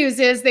good news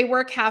is they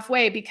work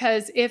halfway,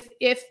 because if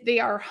they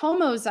are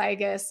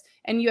homozygous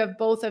and you have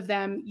both of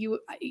them, you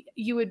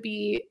would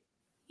be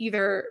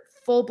either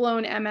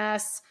full-blown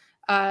MS,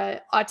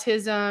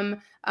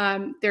 autism.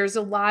 There's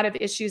a lot of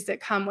issues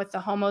that come with the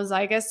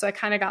homozygous. So I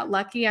kind of got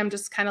lucky. I'm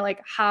just kind of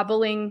like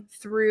hobbling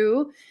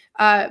through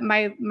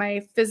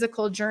my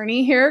physical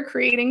journey here,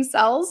 creating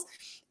cells.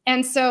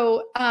 And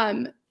so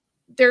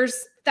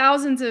there's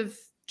thousands of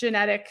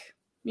genetic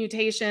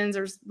mutations.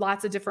 There's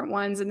lots of different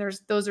ones, and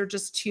those are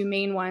just two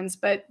main ones,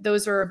 but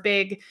those are a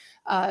big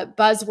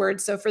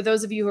buzzword. So for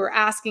those of you who are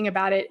asking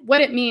about it,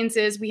 what it means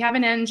is we have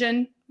an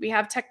engine, we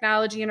have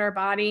technology in our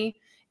body,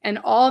 and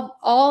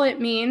all it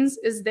means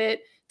is that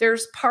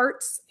there's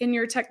parts in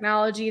your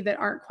technology that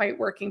aren't quite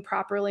working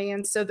properly.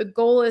 And so the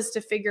goal is to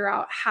figure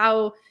out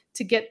how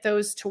to get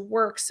those to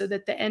work so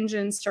that the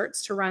engine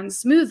starts to run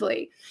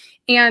smoothly.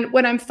 And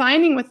what I'm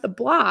finding with the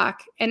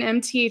block and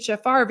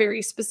MTHFR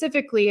very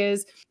specifically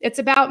is it's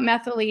about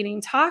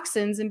methylating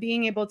toxins and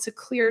being able to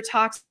clear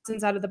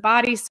toxins out of the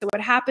body. So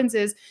what happens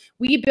is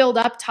we build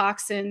up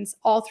toxins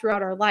all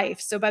throughout our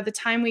life. So by the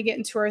time we get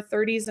into our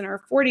 30s and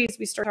our 40s,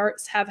 we start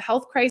to have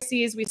health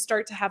crises. We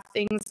start to have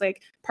things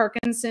like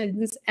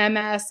Parkinson's,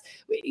 MS.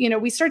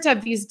 We start to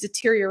have these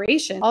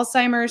deterioration,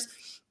 Alzheimer's,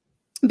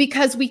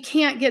 because we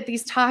can't get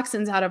these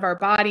toxins out of our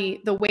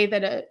body the way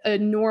that a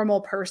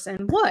normal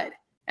person would.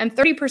 And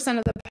 30%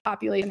 of the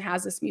population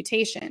has this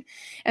mutation.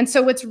 And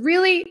so what's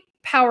really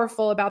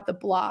powerful about the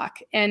block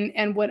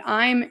and what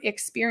I'm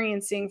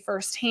experiencing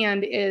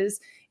firsthand is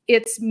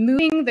it's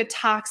moving the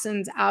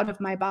toxins out of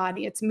my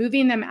body. It's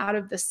moving them out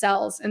of the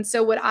cells. And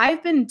so what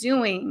I've been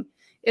doing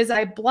is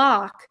I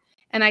block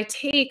and I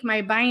take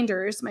my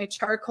binders, my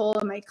charcoal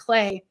and my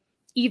clay,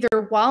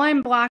 either while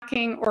I'm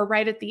blocking or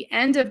right at the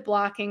end of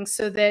blocking,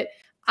 so that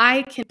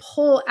I can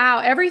pull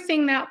out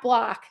everything that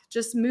block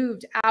just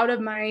moved out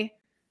of my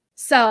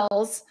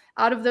cells,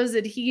 out of those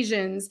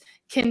adhesions,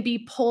 can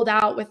be pulled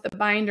out with the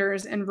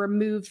binders and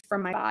removed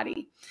from my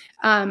body.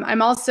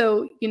 I'm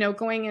also,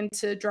 going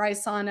into dry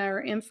sauna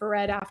or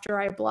infrared after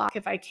I block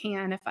if I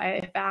can, if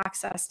I have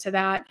access to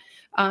that,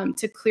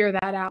 to clear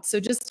that out. So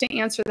just to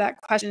answer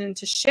that question and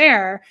to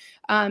share,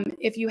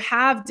 if you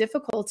have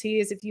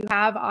difficulties, if you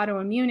have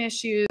autoimmune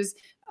issues,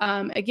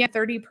 again,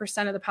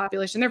 30% of the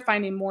population, they're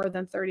finding more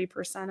than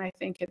 30%, I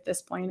think, at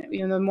this point.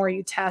 The more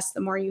you test,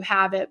 the more you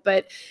have it.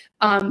 But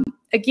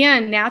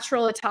again,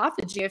 natural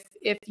autophagy,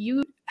 if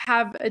you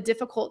have a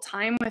difficult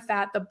time with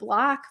that, the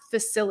block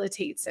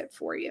facilitates it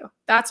for you.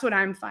 That's what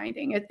I'm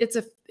finding.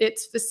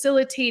 It's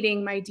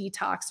facilitating my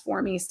detox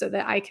for me so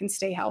that I can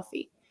stay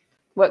healthy.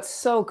 What's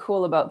so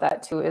cool about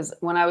that too is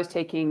when I was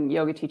taking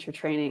yoga teacher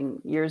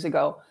training years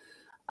ago,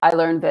 I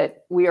learned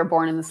that we are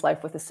born in this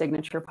life with a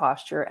signature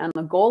posture, and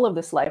the goal of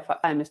this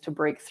lifetime is to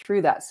break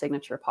through that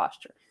signature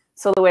posture.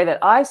 So the way that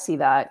I see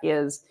that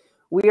is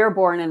we are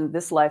born in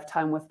this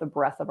lifetime with the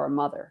breath of our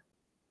mother.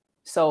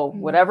 So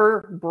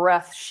whatever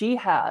breath she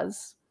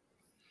has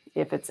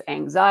If it's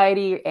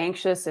anxiety,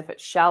 anxious, if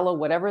it's shallow,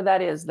 whatever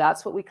that is,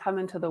 that's what we come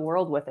into the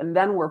world with. And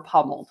then we're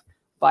pummeled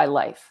by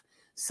life.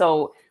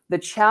 So the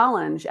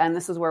challenge, and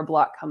this is where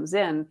block comes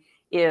in,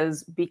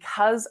 is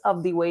because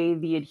of the way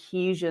the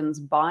adhesions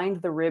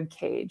bind the rib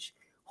cage,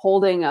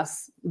 holding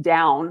us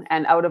down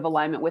and out of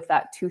alignment with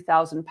that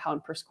 2,000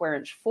 pound per square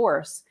inch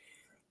force,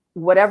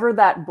 whatever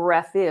that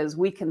breath is,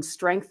 we can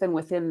strengthen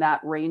within that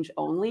range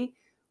only.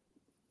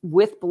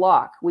 With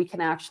block, we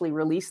can actually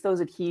release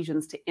those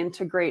adhesions to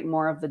integrate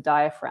more of the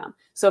diaphragm.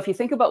 So if you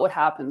think about what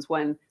happens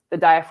when the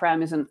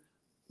diaphragm isn't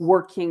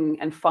working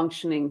and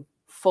functioning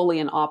fully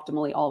and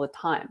optimally all the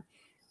time,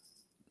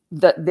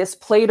 this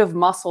plate of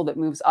muscle that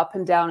moves up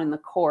and down in the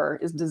core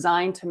is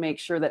designed to make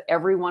sure that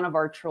every one of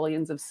our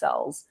trillions of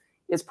cells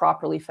is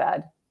properly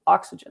fed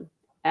oxygen.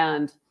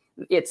 And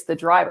it's the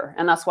driver.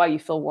 And that's why you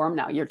feel warm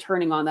now. You're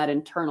turning on that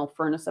internal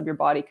furnace of your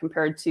body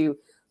compared to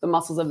the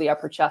muscles of the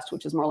upper chest,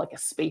 which is more like a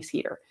space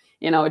heater.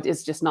 You know, it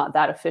is just not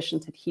that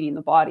efficient at heating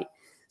the body.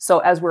 So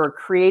as we're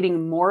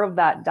creating more of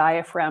that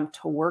diaphragm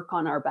to work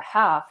on our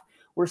behalf,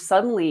 we're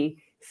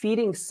suddenly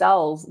feeding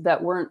cells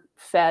that weren't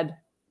fed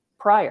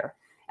prior.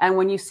 And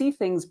when you see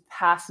things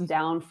passed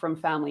down from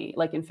family,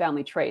 like in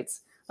family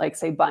traits, like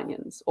say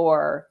bunions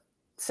or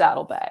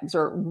saddlebags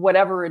or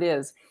whatever it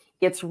is,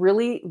 it's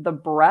really the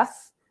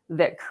breath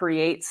that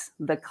creates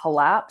the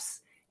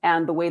collapse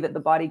and the way that the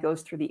body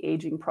goes through the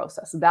aging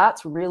process.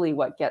 That's really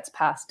what gets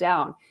passed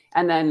down.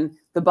 And then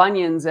the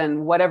bunions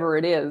and whatever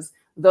it is,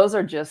 those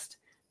are just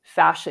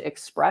fascia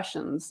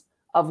expressions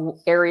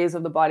of areas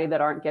of the body that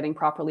aren't getting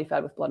properly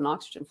fed with blood and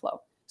oxygen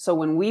flow. So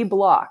when we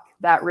block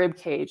that rib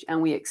cage and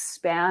we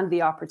expand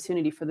the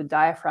opportunity for the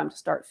diaphragm to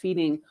start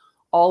feeding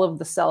all of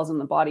the cells in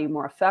the body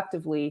more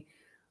effectively,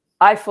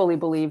 I fully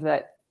believe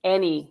that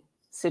any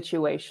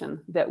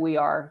situation that we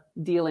are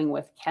dealing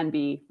with can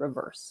be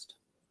reversed.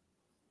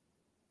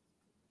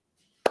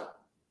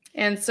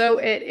 And so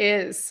it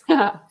is.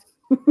 Yeah.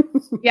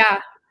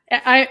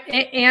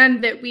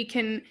 And that we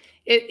can,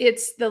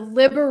 it's the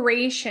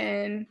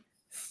liberation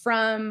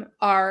from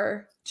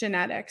our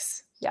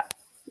genetics. Yeah.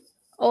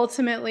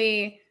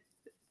 Ultimately,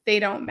 they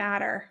don't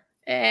matter.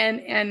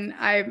 And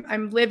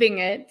I'm living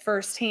it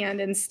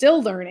firsthand and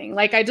still learning.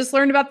 Like I just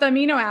learned about the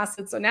amino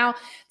acids. So now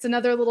it's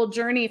another little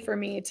journey for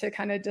me to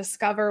kind of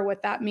discover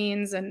what that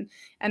means and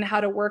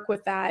how to work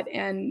with that.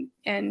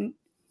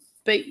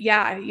 But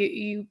yeah,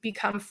 you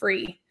become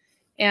free.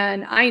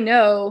 And I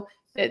know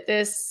that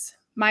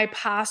my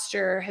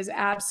posture has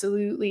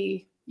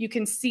absolutely, you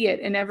can see it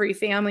in every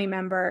family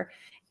member.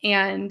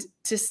 And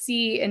to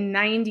see in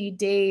 90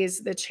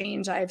 days the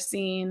change I've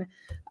seen,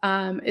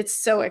 it's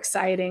so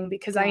exciting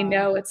because I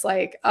know it's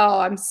like, oh,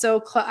 I'm so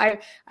close.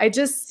 I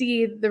just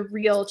see the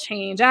real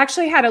change. I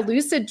actually had a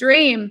lucid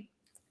dream.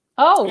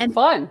 Oh,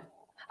 fun.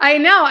 I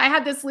know. I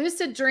had this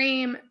lucid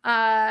dream,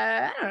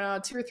 I don't know,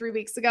 2 or 3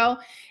 weeks ago.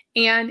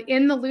 And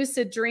in the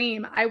lucid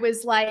dream, I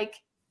was like,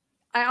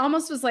 I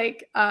almost was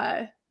like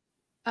Gumby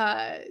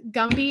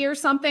or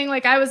something.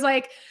 Like I was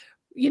like,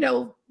 you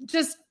know,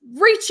 just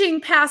reaching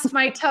past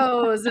my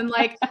toes and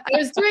like I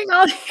was doing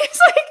all these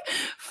like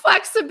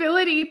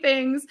flexibility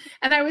things.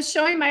 And I was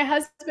showing my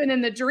husband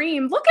in the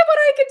dream, look at what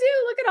I could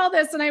do. Look at all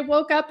this. And I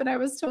woke up and I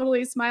was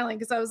totally smiling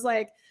because I was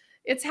like,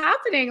 it's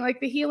happening.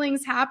 Like the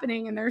healing's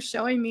happening. And they're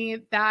showing me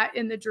that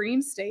in the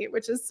dream state,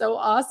 which is so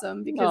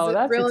awesome because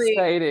that's really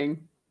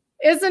exciting.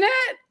 Isn't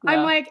it? Yeah.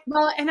 I'm like,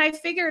 well, and I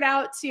figured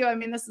out too, I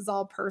mean, this is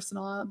all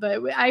personal, but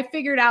I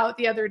figured out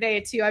the other day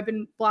too, I've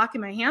been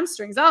blocking my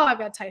hamstrings. Oh, I've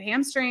got tight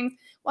hamstrings.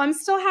 Well, I'm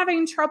still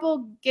having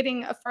trouble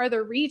getting a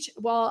farther reach.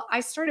 Well, I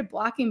started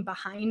blocking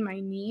behind my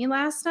knee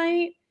last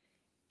night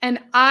and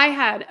I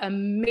had a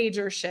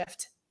major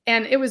shift.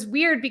 And it was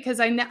weird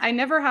because I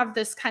never have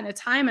this kind of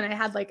time. And I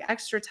had like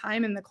extra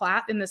time in the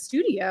class, in the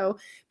studio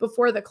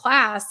before the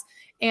class.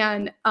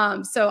 And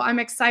so I'm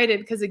excited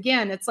because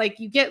again, it's like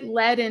you get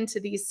led into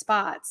these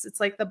spots. It's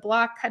like the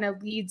block kind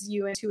of leads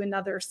you into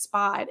another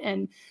spot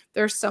and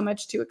there's so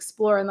much to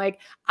explore. And like,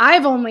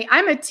 I'm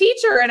a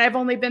teacher and I've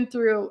only been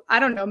through, I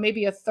don't know,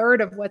 maybe a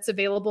third of what's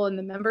available in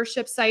the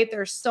membership site.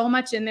 There's so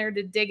much in there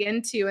to dig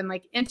into and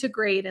like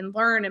integrate and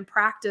learn and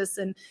practice.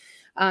 And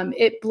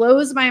it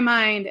blows my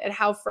mind at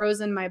how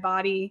frozen my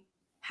body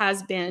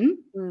has been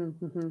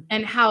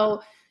and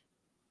how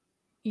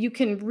you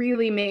can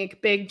really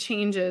make big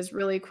changes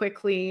really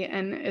quickly.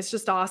 And it's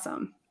just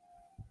awesome.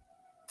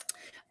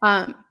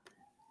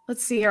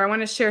 Let's see here. I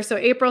want to share. So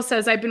April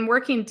says, I've been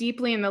working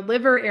deeply in the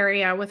liver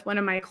area with one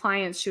of my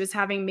clients. She was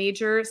having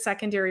major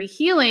secondary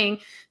healing.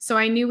 So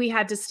I knew we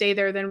had to stay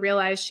there, then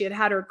realized she had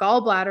had her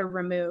gallbladder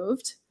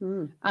removed.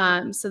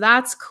 So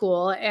that's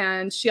cool.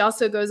 And she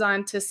also goes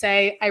on to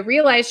say, I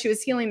realized she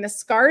was healing the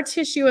scar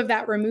tissue of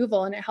that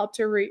removal and it helped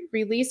her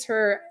release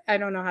her, I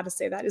don't know how to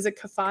say that. Is it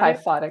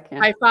kyphotic?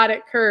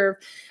 Kyphotic curve.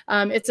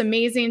 It's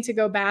amazing to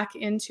go back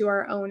into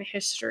our own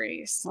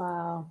histories.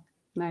 Wow.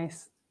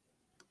 Nice.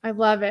 I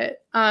love it.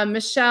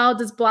 Michelle,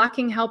 does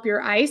blocking help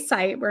your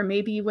eyesight where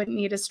maybe you wouldn't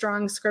need a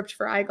strong script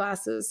for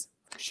eyeglasses?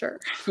 Sure.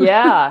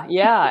 Yeah,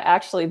 yeah.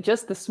 Actually,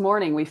 just this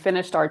morning, we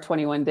finished our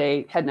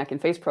 21-day head, neck,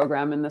 and face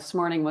program. And this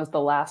morning was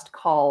the last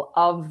call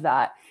of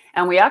that.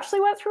 And we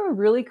actually went through a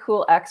really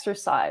cool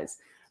exercise.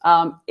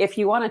 If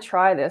you want to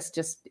try this,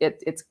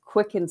 it's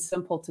quick and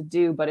simple to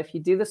do. But if you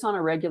do this on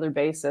a regular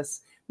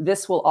basis,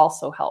 this will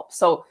also help.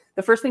 So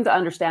the first thing to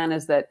understand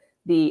is that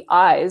the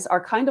eyes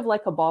are kind of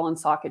like a ball and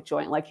socket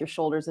joint, like your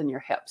shoulders and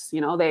your hips.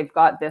 You know, they've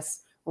got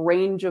this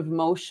range of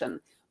motion.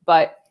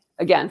 But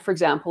again, for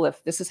example,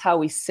 if this is how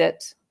we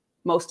sit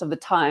most of the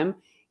time,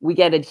 we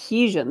get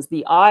adhesions.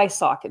 The eye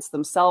sockets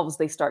themselves,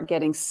 they start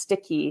getting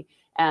sticky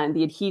and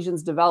the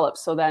adhesions develop.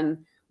 So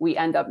then we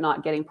end up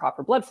not getting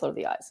proper blood flow to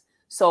the eyes.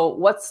 So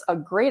what's a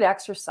great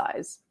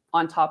exercise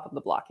on top of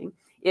the blocking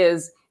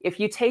is if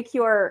you take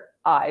your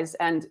eyes,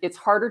 and it's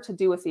harder to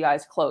do with the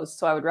eyes closed,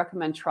 so I would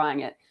recommend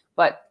trying it,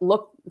 but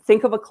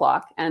think of a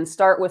clock and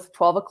start with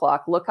 12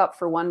 o'clock, look up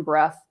for one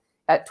breath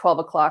at 12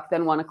 o'clock,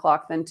 then 1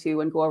 o'clock, then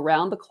 2, and go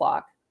around the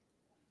clock.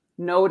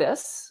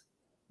 Notice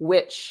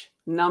which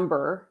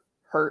number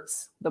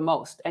hurts the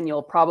most. And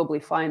you'll probably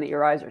find that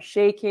your eyes are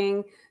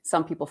shaking.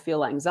 Some people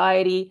feel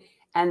anxiety.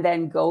 And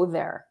then go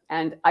there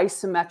and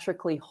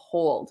isometrically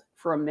hold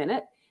for a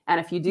minute. And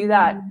if you do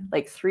that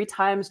like 3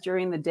 times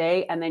during the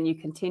day, and then you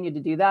continue to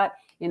do that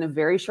in a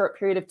very short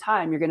period of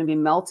time, you're going to be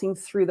melting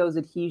through those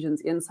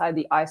adhesions inside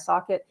the eye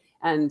socket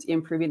and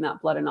improving that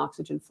blood and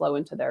oxygen flow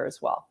into there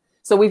as well.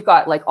 So we've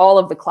got like all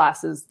of the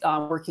classes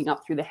working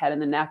up through the head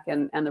and the neck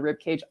and the rib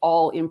cage,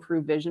 all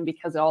improve vision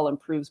because it all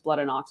improves blood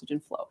and oxygen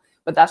flow.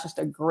 But that's just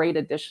a great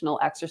additional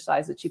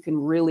exercise that you can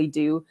really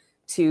do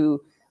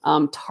to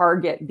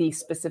target these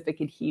specific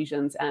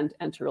adhesions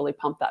and to really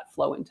pump that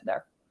flow into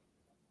there.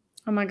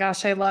 Oh my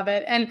gosh, I love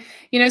it. And,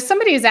 you know,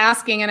 somebody is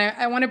asking, and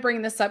I want to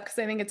bring this up because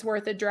I think it's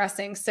worth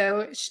addressing.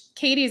 So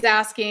Katie's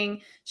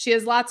asking, she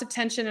has lots of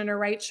tension in her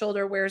right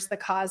shoulder. Where's the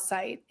cause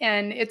site?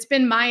 And it's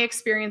been my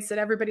experience that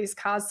everybody's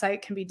cause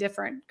site can be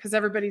different because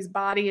everybody's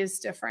body is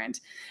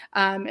different.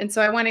 And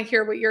so I want to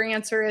hear what your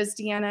answer is,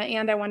 Deanna,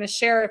 and I want to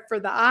share it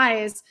for the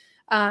eyes.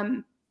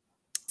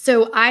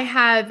 So I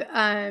have,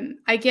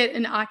 I get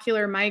an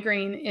ocular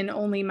migraine in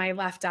only my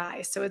left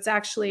eye. So it's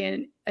actually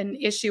an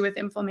issue with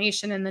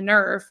inflammation in the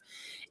nerve.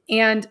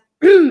 And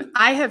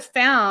I have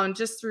found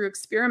just through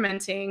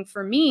experimenting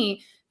for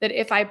me that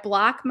if I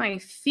block my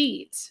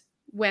feet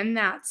when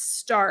that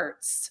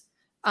starts,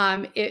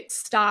 it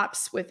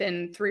stops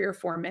within 3 or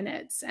 4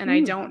 minutes and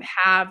I don't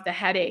have the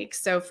headache.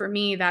 So for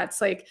me,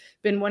 that's like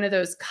been one of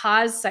those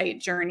cause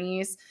site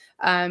journeys.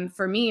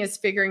 For me is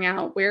figuring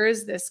out where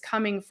is this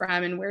coming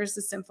from and where's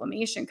this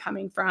inflammation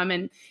coming from.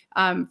 And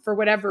for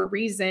whatever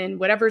reason,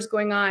 whatever's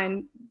going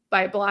on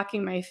by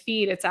blocking my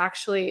feet, it's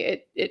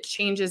actually, it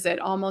changes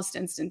it almost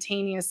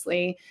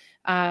instantaneously,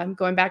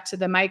 going back to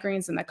the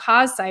migraines and the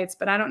cause sites.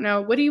 But I don't know.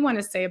 What do you want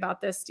to say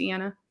about this,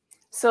 Deanna?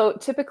 So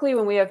typically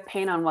when we have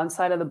pain on one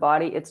side of the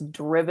body, it's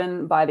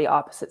driven by the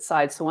opposite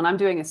side. So when I'm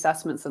doing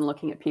assessments and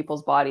looking at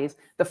people's bodies,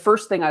 the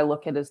first thing I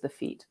look at is the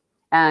feet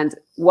and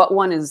what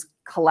one is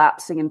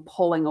collapsing and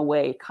pulling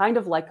away, kind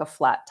of like a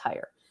flat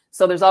tire.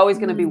 So there's always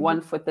going to be one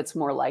foot that's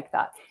more like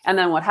that. And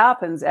then what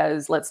happens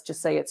is, let's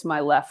just say it's my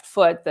left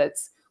foot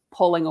that's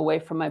pulling away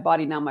from my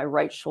body. Now my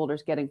right shoulder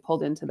is getting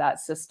pulled into that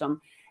system.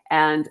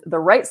 And the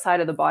right side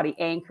of the body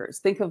anchors.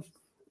 Think of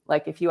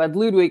like if you had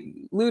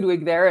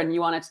Ludwig there and you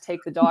wanted to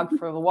take the dog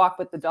for a walk,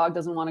 but the dog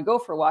doesn't want to go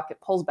for a walk,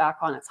 it pulls back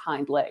on its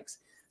hind legs.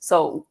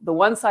 So the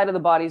one side of the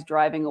body is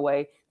driving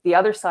away, the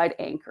other side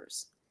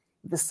anchors.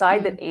 The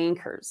side that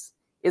anchors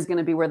is going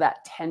to be where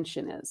that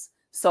tension is.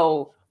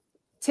 So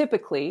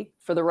typically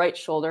for the right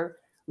shoulder,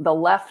 the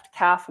left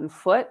calf and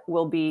foot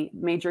will be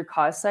major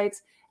cause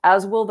sites,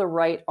 as will the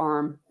right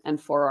arm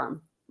and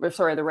forearm, or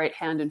sorry, the right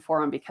hand and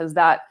forearm, because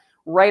that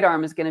right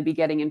arm is going to be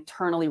getting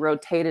internally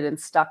rotated and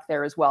stuck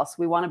there as well. So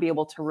we want to be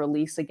able to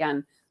release,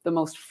 again, the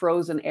most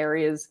frozen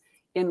areas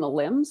in the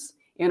limbs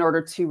in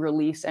order to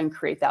release and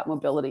create that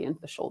mobility into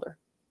the shoulder.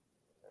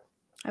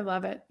 I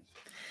love it.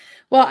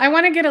 Well, I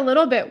want to get a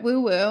little bit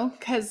woo-woo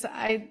because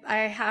I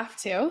have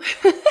to.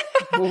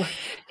 Of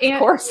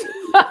course.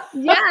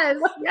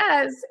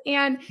 Yes.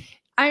 And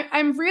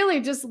I'm really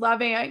just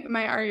loving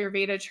my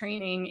Ayurveda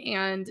training.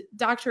 And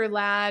Dr.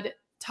 Ladd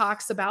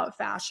talks about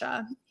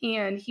fascia,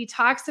 and he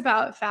talks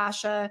about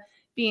fascia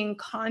being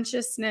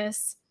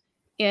consciousness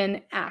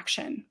in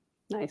action.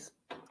 Nice.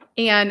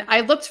 And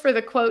I looked for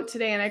the quote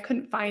today and I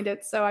couldn't find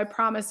it. So I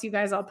promise you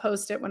guys I'll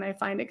post it when I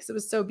find it because it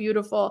was so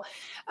beautiful.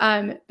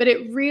 But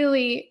it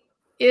really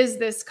is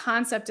this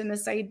concept and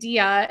this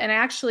idea. And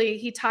actually,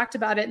 he talked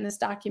about it in this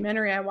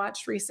documentary I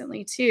watched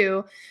recently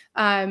too,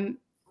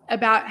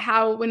 about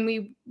how when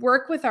we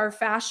work with our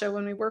fascia,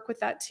 when we work with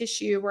that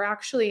tissue, we're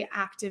actually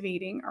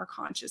activating our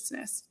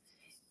consciousness.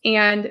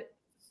 And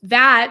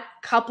that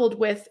coupled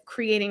with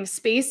creating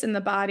space in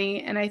the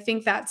body. And I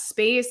think that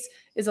space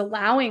is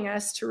allowing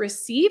us to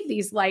receive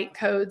these light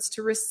codes,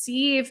 to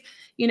receive,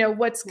 you know,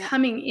 what's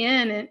coming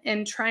in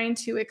and trying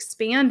to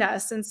expand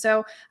us. And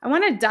so I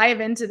want to dive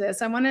into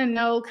this. I want to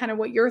know kind of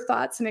what your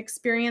thoughts and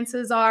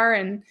experiences are.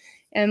 And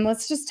And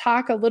let's just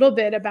talk a little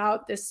bit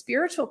about the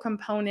spiritual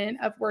component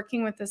of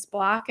working with this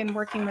block and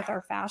working with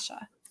our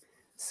fascia.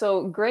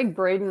 So Greg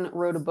Braden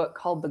wrote a book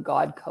called The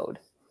God Code,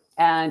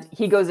 and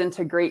he goes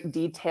into great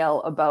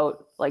detail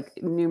about like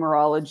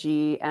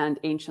numerology and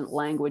ancient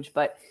language,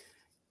 but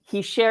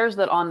he shares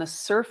that on the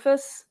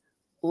surface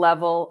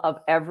level of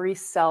every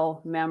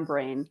cell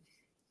membrane,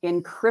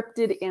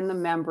 encrypted in the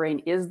membrane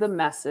is the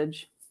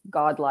message,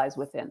 God lies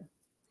within.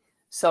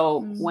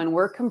 So when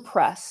we're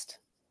compressed,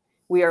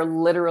 we are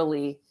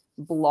literally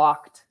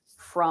blocked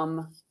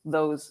from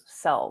those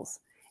cells.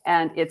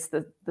 And it's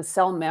the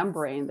cell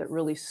membrane that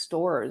really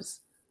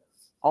stores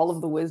all of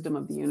the wisdom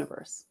of the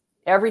universe.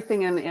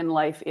 Everything in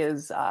life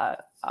is a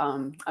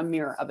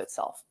mirror of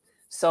itself.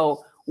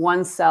 So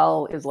one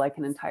cell is like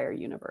an entire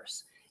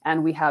universe.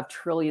 And we have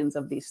trillions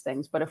of these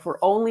things. But if we're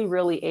only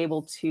really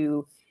able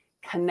to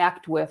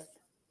connect with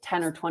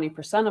 10 or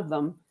 20% of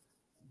them,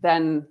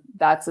 then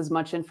that's as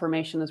much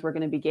information as we're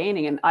going to be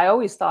gaining. And I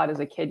always thought as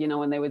a kid,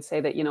 when they would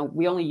say that,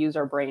 we only use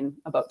our brain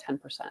about 10%.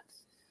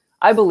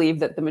 I believe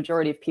that the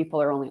majority of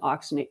people are only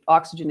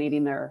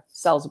oxygenating their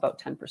cells about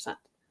 10%.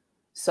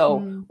 So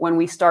when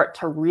we start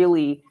to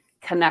really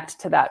connect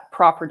to that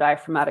proper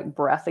diaphragmatic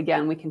breath,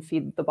 again, we can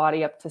feed the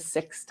body up to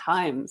 6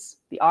 times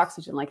the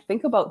oxygen. Like,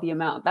 think about the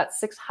amount. That's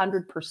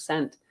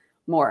 600%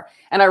 more.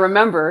 And I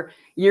remember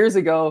years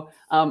ago,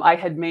 I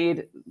had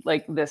made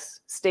like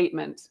this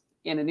statement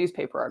in a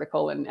newspaper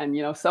article,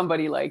 and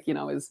somebody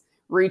is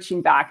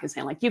reaching back and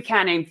saying like, you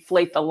can't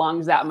inflate the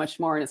lungs that much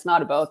more. And it's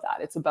not about that.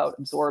 It's about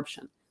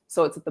absorption.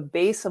 So it's at the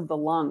base of the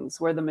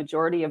lungs where the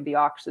majority of the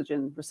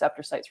oxygen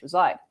receptor sites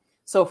reside.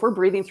 So if we're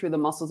breathing through the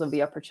muscles of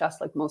the upper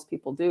chest, like most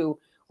people do,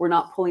 we're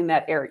not pulling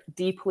that air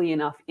deeply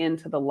enough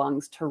into the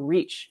lungs to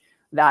reach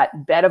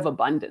that bed of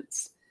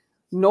abundance,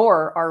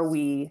 nor are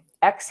we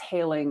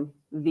exhaling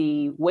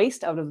the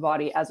waste out of the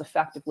body as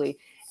effectively.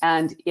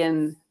 And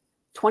in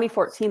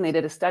 2014, they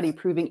did a study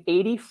proving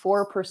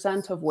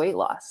 84% of weight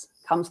loss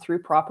comes through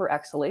proper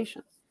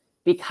exhalation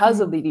because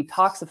of the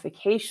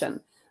detoxification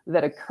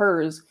that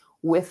occurs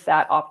with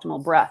that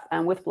optimal breath.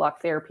 And with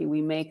block therapy,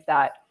 we make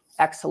that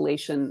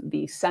exhalation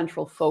the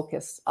central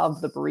focus of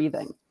the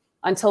breathing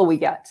until we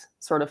get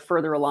sort of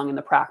further along in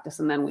the practice.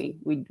 And then we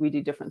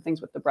do different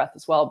things with the breath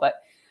as well. But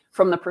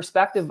from the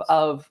perspective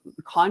of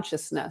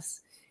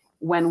consciousness,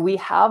 when we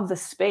have the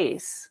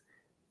space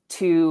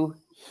to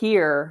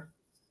hear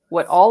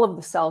what all of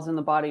the cells in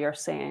the body are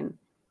saying,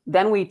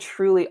 then we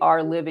truly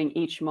are living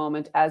each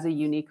moment as a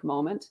unique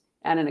moment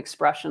and an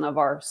expression of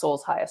our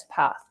soul's highest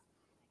path.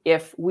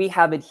 If we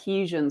have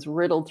adhesions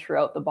riddled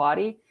throughout the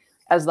body,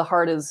 as the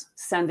heart is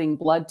sending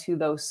blood to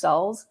those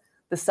cells,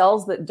 the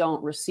cells that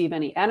don't receive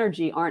any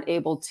energy aren't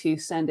able to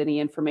send any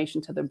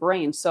information to the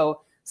brain.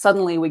 So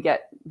suddenly we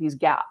get these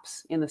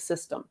gaps in the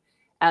system.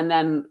 And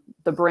then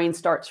the brain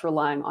starts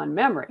relying on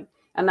memory.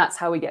 And that's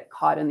how we get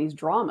caught in these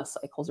drama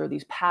cycles or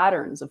these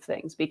patterns of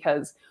things,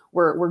 because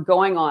we're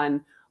going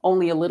on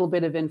only a little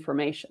bit of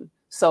information.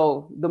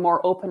 So the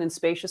more open and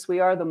spacious we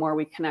are, the more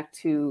we connect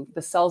to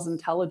the cell's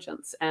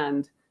intelligence.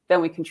 And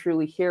then we can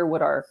truly hear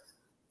what our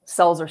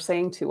cells are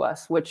saying to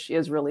us, which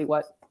is really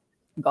what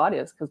God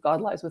is, because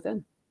God lies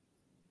within.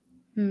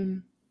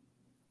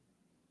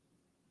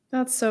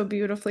 That's so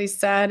beautifully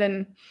said.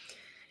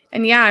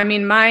 And yeah, I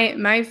mean,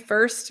 my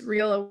first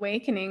real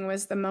awakening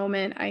was the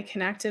moment I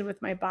connected with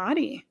my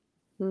body.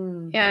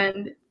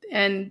 And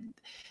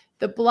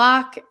the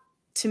block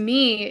to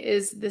me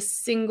is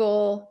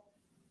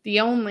the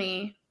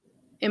only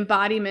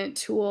embodiment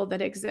tool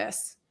that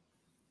exists.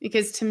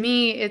 Because to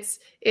me,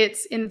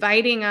 it's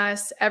inviting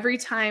us every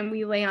time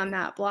we lay on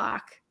that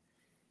block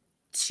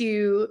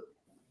to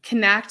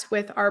connect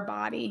with our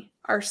body,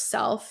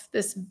 ourself,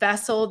 this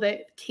vessel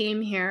that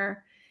came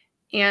here.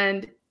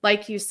 And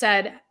like you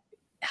said,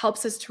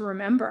 helps us to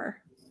remember,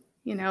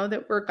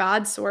 that we're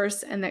God's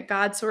source and that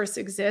God's source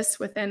exists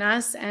within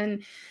us.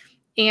 And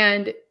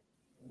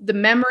the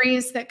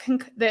memories that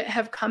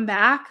have come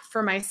back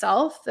for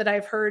myself, that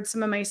I've heard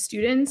some of my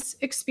students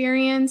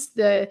experience,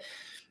 the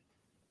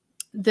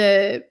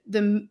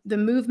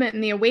movement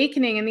and the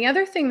awakening. And the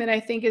other thing that I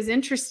think is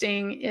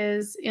interesting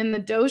is in the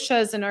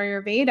doshas in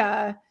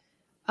Ayurveda,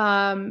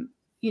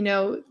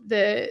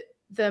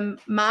 the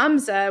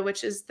mamsa,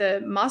 which is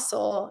the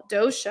muscle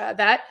dosha,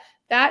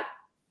 that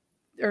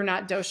or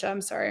not dosha,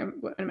 I'm sorry,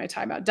 what am I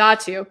talking about?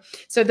 Dhatu.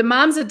 So the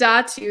mamsa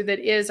dhatu that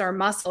is our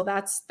muscle,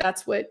 that's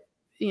what,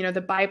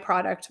 the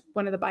byproduct,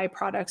 one of the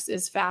byproducts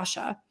is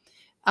fascia.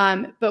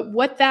 But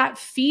what that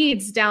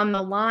feeds down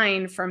the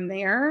line from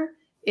there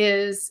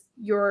is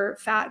your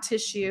fat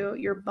tissue,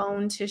 your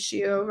bone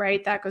tissue,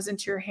 right? That goes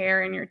into your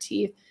hair and your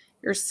teeth,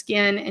 your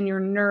skin, and your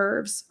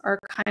nerves are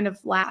kind of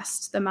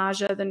last, the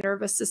maja, the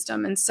nervous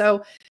system. And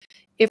so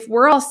if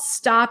we're all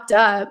stopped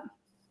up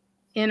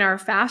in our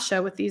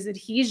fascia with these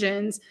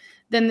adhesions,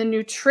 then the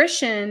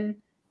nutrition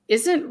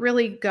isn't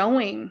really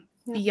going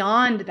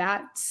beyond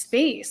that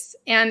space.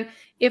 And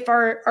if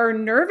our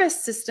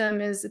nervous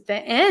system is at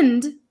the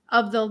end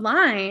of the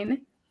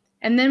line,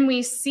 and then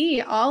we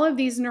see all of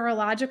these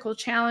neurological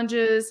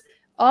challenges,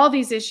 all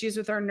these issues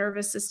with our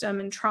nervous system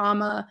and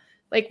trauma.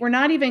 Like, we're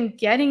not even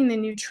getting the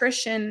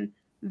nutrition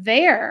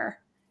there.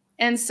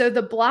 And so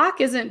the block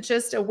isn't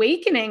just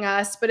awakening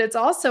us, but it's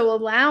also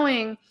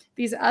allowing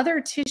these other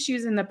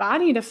tissues in the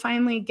body to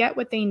finally get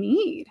what they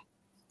need.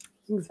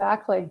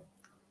 Exactly.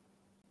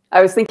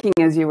 I was thinking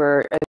as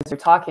you're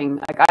talking,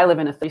 like, I live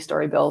in a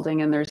 3-story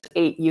building and there's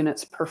 8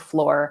 units per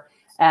floor.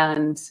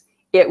 And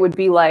it would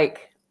be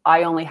like,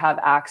 I only have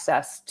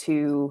access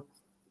to,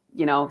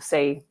 you know,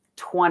 say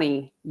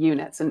 20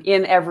 units. And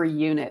in every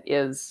unit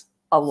is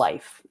a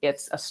life.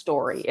 It's a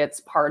story.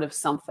 It's part of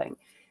something.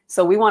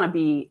 So we want to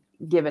be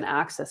given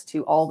access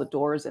to all the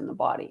doors in the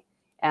body.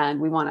 And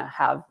we want to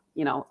have,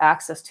 you know,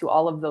 access to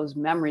all of those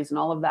memories and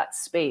all of that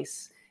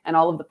space and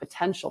all of the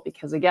potential.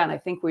 Because again, I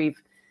think we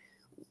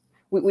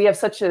have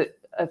such a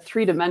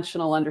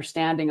 3-dimensional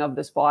understanding of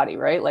this body,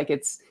 right? Like,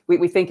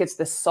 we think it's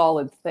this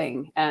solid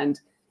thing. And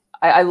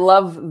I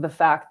love the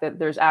fact that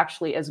there's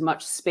actually as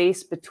much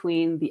space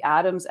between the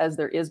atoms as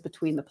there is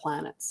between the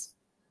planets.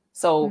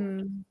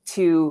 So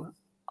to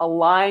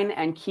align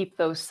and keep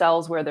those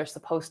cells where they're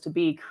supposed to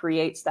be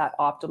creates that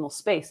optimal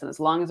space. And as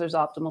long as there's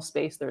optimal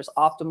space, there's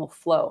optimal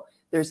flow,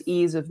 there's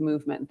ease of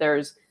movement,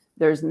 there's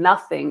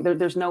nothing,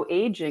 there's no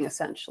aging,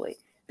 essentially,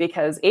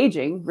 because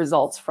aging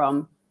results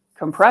from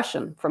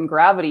compression, from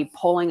gravity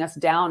pulling us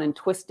down and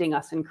twisting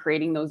us and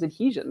creating those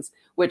adhesions,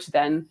 which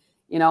then,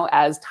 you know,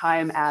 as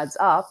time adds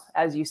up,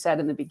 as you said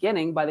in the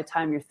beginning, by the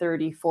time you're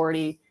 30,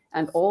 40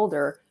 and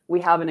older,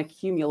 we have an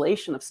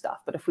accumulation of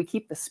stuff. But if we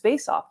keep the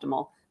space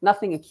optimal,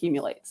 nothing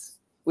accumulates.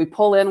 We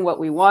pull in what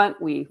we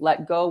want, we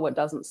let go what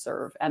doesn't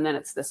serve. And then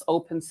it's this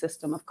open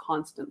system of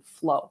constant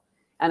flow.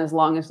 And as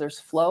long as there's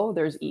flow,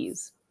 there's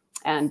ease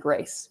and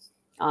grace.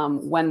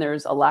 When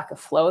there's a lack of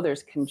flow,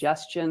 there's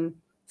congestion,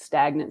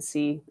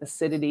 stagnancy,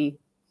 acidity,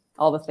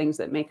 all the things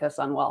that make us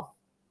unwell.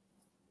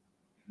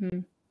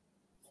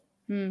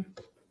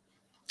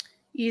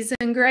 Ease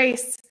and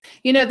grace.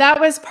 You know, that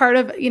was part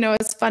of, you know,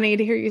 it's funny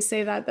to hear you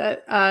say that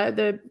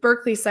the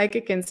Berkeley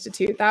Psychic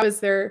Institute, that was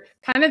their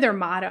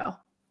motto.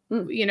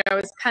 You know,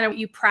 it's kind of what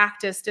you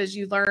practiced as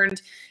you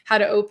learned how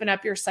to open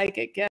up your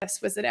psychic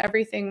gifts, was that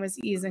everything was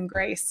ease and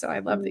grace. So I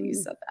love that you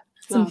said that.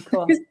 Oh,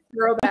 cool.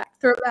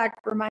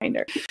 throwback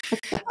reminder.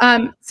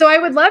 So I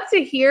would love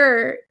to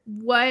hear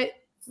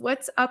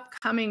what's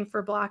upcoming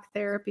for block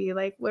therapy.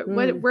 Like,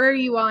 where are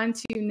you on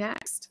to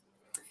next?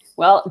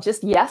 Well,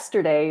 just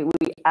yesterday,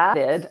 we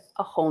added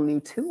a whole new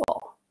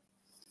tool.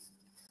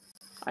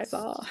 I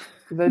saw.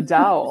 The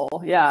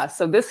dowel. Yeah.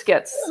 So this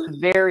gets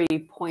very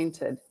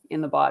pointed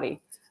in the body.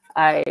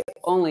 I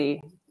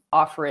only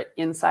offer it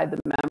inside the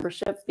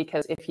membership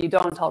because if you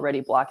don't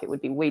already block, it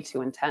would be way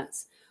too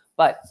intense.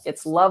 But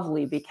it's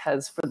lovely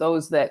because for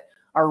those that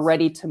are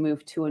ready to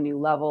move to a new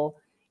level,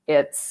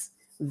 it's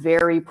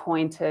very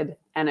pointed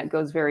and it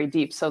goes very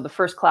deep. So the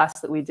first class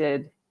that we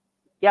did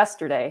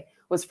yesterday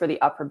was for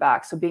the upper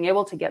back. So being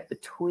able to get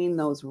between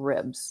those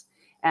ribs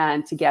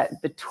and to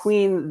get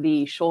between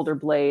the shoulder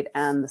blade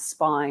and the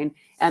spine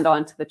and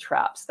onto the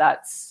traps,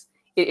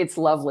 it's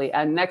lovely.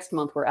 And next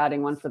month we're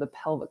adding one for the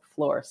pelvic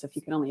floor. So if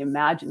you can only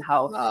imagine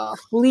how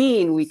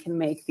clean we can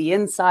make the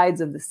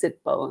insides of the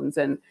sit bones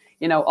and,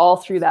 you know, all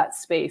through that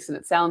space. And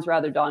it sounds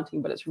rather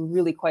daunting, but it's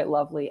really quite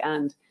lovely.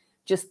 And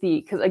just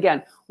because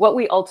again, what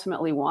we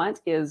ultimately want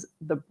is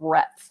the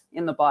breadth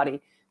in the body.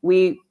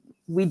 We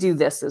do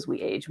this as we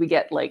age. We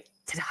get like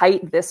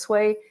tight this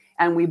way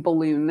and we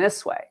balloon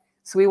this way.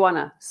 So we want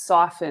to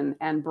soften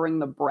and bring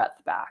the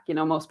breadth back. You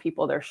know, most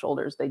people, their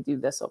shoulders, they do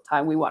this all the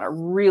time. We want to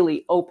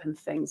really open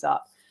things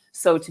up.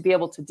 So to be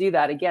able to do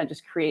that, again,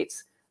 just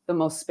creates the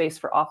most space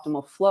for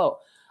optimal flow.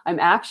 I'm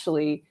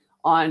actually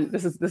on,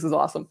 this is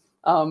awesome.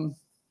 I'm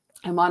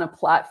on a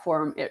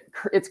platform.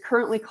 It's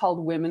currently called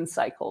Women's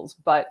Cycles,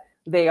 but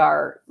they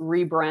are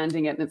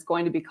rebranding it and it's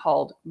going to be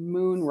called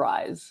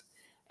Moonrise.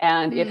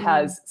 And it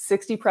has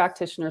 60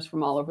 practitioners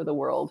from all over the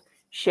world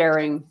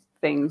sharing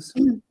things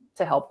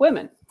to help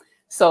women.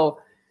 So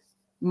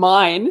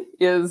mine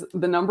is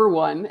the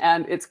 #1,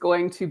 and it's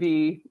going to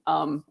be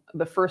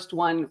the first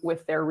one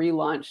with their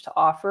relaunch to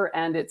offer,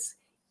 and it's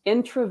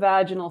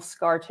intravaginal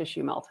scar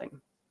tissue melting.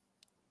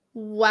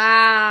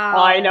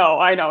 Wow. I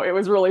know. It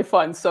was really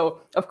fun. So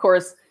of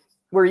course,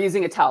 we're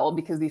using a towel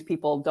because these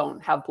people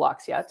don't have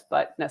blocks yet,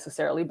 but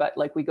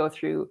like we go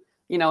through,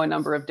 you know, a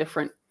number of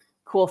different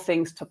cool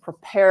things to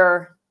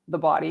prepare the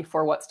body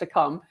for what's to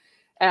come.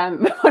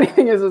 And the funny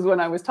thing is when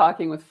I was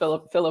talking with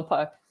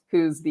Philippa,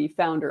 who's the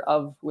founder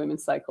of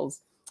Women's Cycles,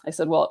 I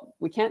said, well,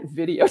 we can't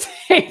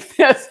videotape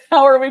this.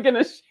 How are we going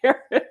to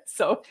share it?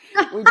 So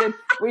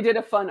we did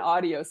a fun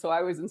audio. So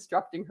I was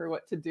instructing her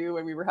what to do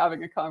and we were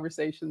having a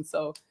conversation.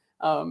 So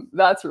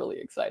that's really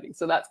exciting.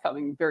 So that's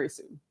coming very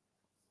soon.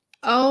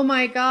 Oh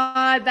my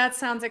God, that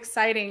sounds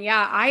exciting.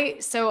 Yeah, I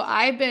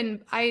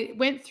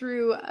went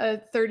through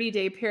a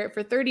 30-day period.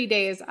 For 30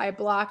 days, I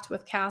blocked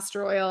with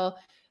castor oil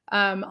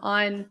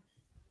on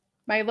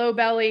my low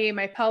belly,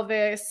 my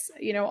pelvis,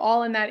 you know,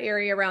 all in that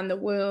area around the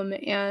womb.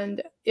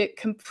 And it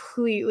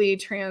completely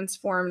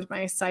transformed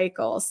my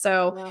cycle.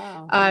 So,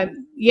 wow.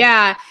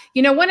 yeah,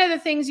 you know, one of the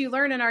things you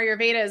learn in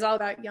Ayurveda is all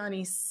about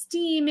yoni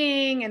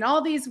steaming and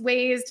all these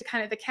ways to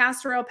kind of the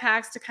castor oil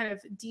packs to kind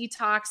of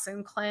detox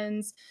and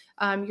cleanse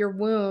your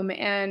womb.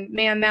 And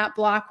man, that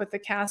block with the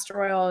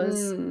castor oil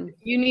is,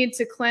 you need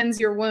to cleanse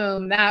your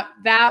womb.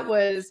 That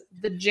was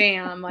the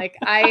jam. Like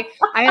I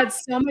had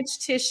so much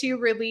tissue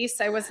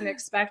release I wasn't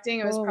expecting.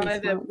 It was probably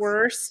the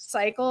worst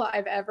cycle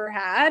I've ever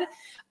had.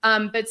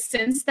 But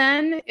since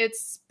then,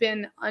 it's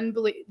been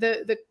unbelievable.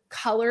 The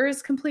color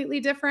is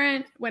completely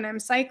different when I'm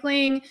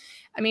cycling.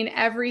 I mean,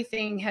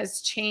 everything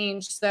has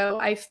changed. So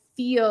I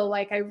feel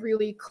like I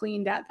really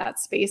cleaned that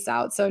space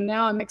out. So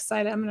now I'm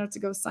excited. I'm gonna have to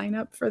go sign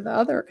up for the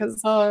other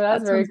because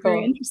that's very cool.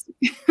 Very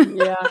interesting.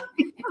 Yeah.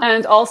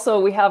 And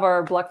also we have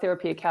our Block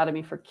Therapy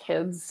Academy for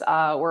kids.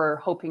 We're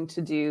hoping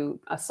to do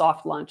a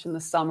soft launch in the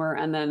summer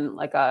and then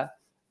like a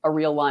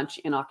real launch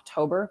in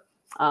October.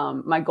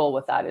 My goal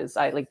with that is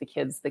I like the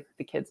kids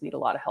need a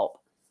lot of help.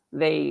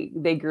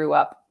 They grew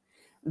up,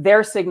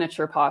 their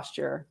signature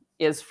posture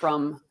is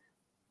from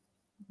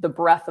the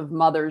breath of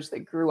mothers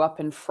that grew up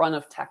in front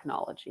of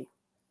technology.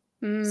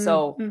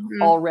 So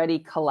already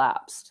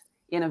collapsed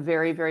in a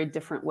very, very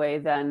different way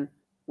than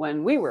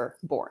when we were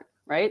born.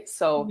 Right.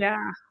 So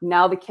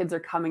now the kids are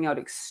coming out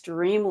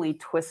extremely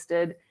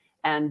twisted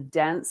and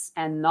dense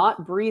and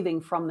not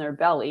breathing from their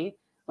belly.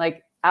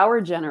 Like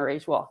our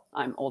generation, well,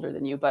 I'm older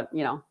than you, but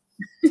you know,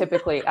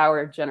 typically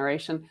our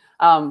generation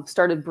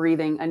started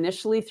breathing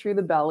initially through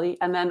the belly.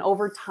 And then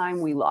over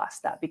time, we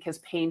lost that because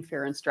pain,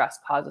 fear, and stress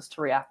cause us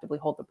to reactively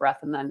hold the breath.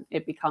 And then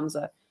it becomes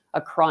a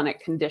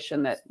chronic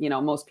condition that, you know,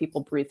 most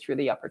people breathe through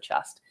the upper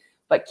chest.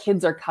 But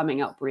kids are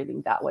coming out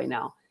breathing that way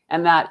now.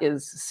 And that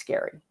is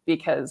scary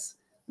because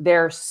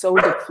they're so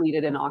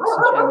depleted in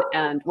oxygen.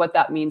 And what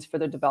that means for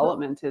their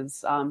development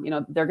is, you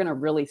know, they're going to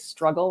really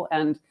struggle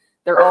and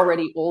they're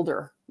already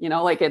older, you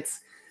know, like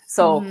it's,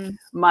 so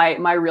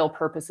my real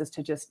purpose is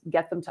to just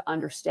get them to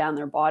understand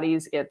their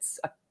bodies. It's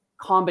a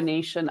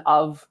combination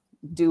of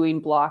doing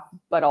block,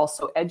 but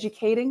also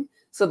educating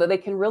so that they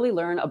can really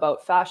learn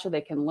about fascia.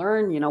 They can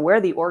learn, you know,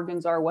 where the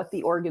organs are, what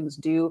the organs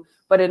do,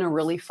 but in a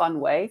really fun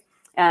way.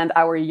 And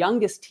our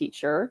youngest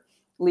teacher,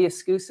 Leah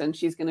Skusen,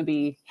 she's going to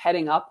be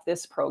heading up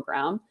this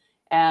program.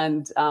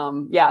 And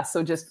yeah,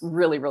 so just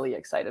really, really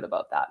excited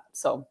about that.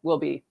 So we'll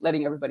be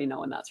letting everybody know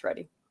when that's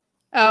ready.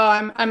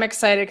 Oh, I'm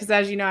excited because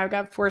as you know, I've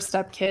got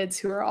 4-step kids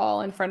who are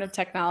all in front of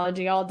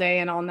technology all day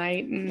and all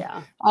night and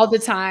all the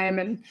time.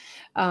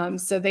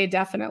 And so they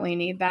definitely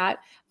need that.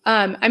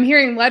 I'm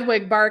hearing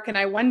Ludwig bark and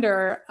I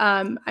wonder,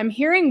 I'm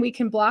hearing we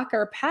can block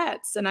our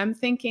pets and I'm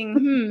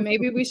thinking,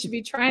 maybe we should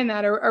be trying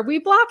that. Or are we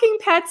blocking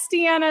pets,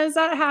 Deanna? Is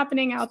that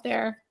happening out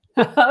there?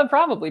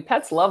 Probably.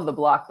 Pets love the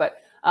block, but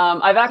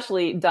I've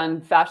actually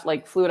done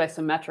like fluid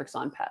isometrics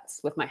on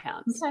pets with my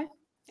hands. Okay.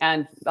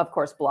 And of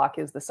course, block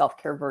is the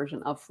self-care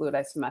version of fluid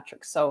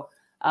isometrics. So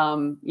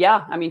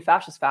yeah, I mean,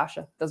 fascia is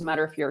fascia. Doesn't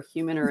matter if you're a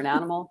human or an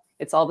animal,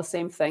 it's all the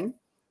same thing.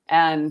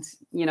 And,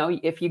 you know,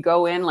 if you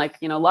go in like,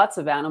 you know, lots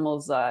of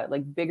animals,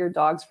 like bigger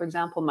dogs, for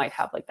example, might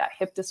have like that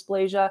hip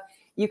dysplasia.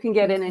 You can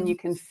get in and you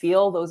can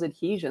feel those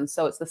adhesions.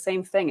 So it's the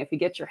same thing. If you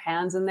get your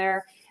hands in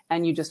there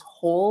and you just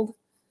hold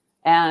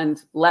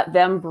and let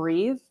them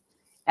breathe,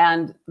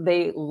 and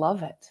they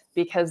love it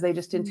because they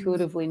just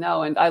intuitively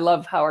know. And I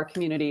love how our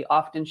community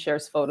often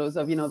shares photos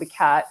of, you know, the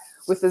cat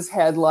with his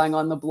head lying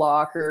on the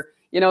block or,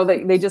 you know,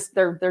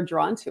 they're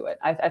drawn to it.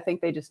 I think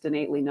they just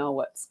innately know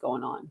what's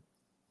going on.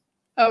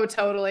 Oh,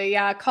 totally.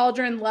 Yeah.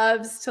 Cauldron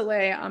loves to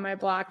lay on my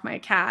block, my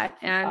cat.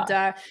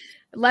 And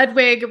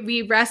Ludwig,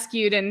 we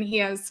rescued, and he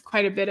has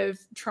quite a bit of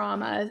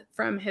trauma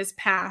from his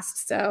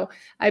past. So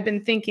I've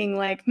been thinking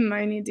like,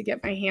 I need to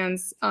get my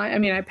hands on. I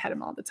mean, I pet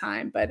him all the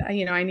time, but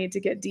you know, I need to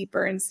get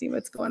deeper and see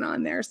what's going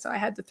on there. So I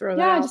had to throw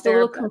that out just there.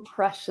 A little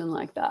compression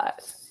like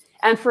that.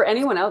 And for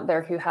anyone out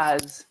there who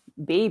has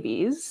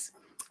babies,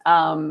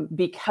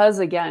 because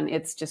again,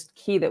 it's just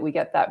key that we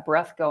get that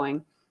breath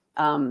going.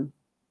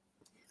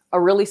 A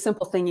really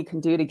simple thing you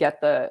can do to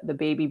get the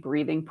baby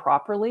breathing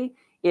properly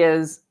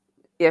is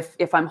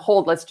if I'm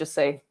let's just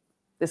say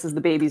this is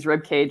the baby's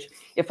rib cage.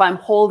 If I'm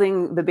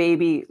holding the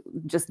baby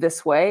just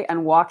this way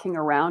and walking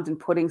around and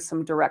putting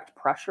some direct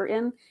pressure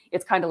in,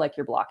 it's kind of like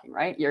you're blocking,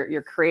 right?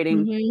 You're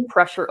creating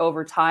pressure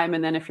over time.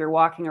 And then if you're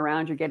walking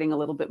around, you're getting a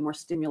little bit more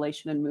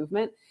stimulation and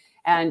movement.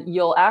 And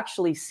you'll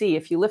actually see,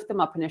 if you lift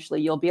them up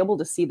initially, you'll be able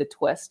to see the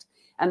twist.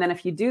 And then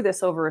if you do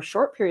this over a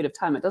short period of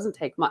time, it doesn't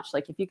take much.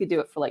 Like if you could do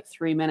it for like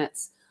 3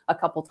 minutes, a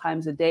couple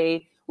times a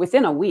day,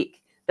 within a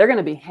week, they're going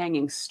to be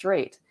hanging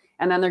straight.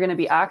 And then they're going to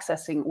be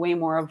accessing way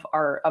more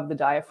of the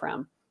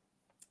diaphragm.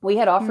 We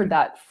had offered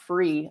that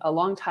free a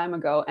long time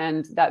ago,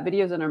 and that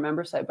video is on our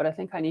member site, but I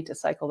think I need to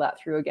cycle that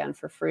through again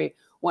for free.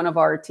 One of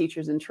our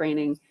teachers in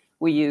training,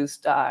 we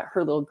used her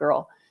little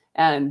girl,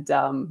 and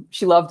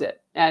she loved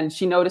it. And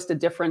she noticed a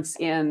difference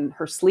in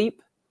her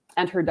sleep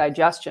and her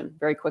digestion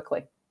very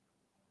quickly.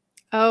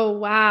 Oh,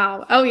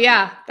 wow. Oh,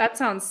 yeah. That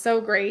sounds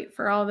so great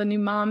for all the new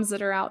moms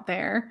that are out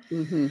there.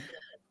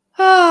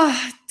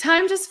 Oh,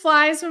 time just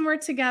flies when we're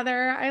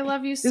together. I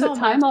love you so much. Is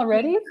it time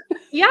already?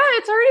 Yeah,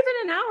 it's already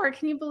been an hour.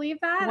 Can you believe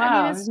that? Wow,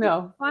 I mean, it's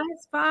no. just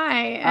flies by.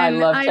 I And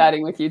love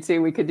chatting with you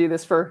too. We could do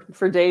this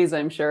for days,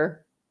 I'm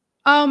sure.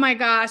 oh my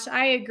gosh,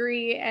 I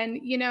agree. And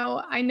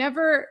I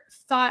never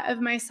thought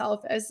of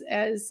myself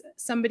as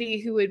somebody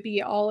who would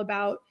be all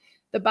about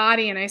the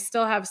body, and I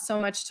still have so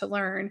much to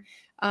learn.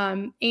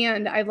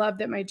 And I love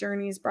that my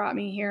journey's brought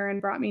me here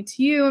and brought me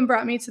to you and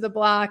brought me to the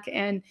block.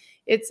 And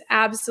it's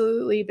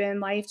absolutely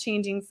been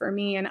life-changing for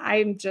me. And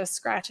I'm just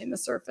scratching the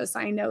surface.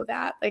 I know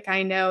that. Like,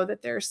 I know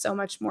that there's so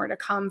much more to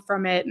come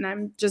from it. And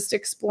I'm just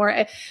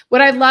exploring.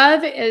 What I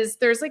love is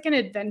there's like an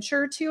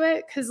adventure to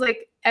it. Cause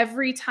like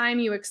every time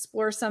you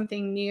explore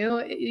something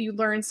new, you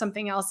learn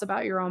something else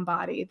about your own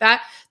body.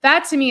 That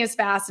to me is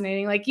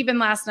fascinating. Like even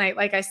last night,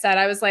 like I said,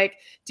 I was like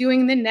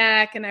doing the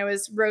neck and I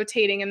was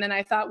rotating. And then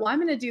I thought, well, I'm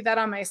going to do that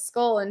on my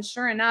skull. And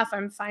sure enough,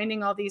 I'm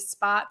finding all these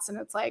spots and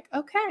it's like,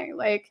 okay,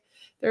 like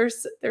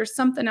there's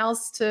something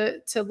else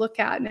to look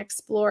at and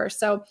explore.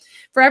 So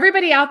for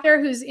everybody out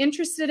there who's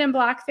interested in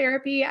block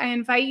therapy, I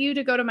invite you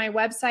to go to my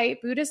website,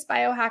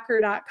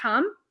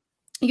 buddhistbiohacker.com.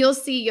 You'll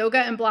see yoga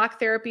and block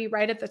therapy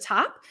right at the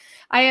top.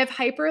 I have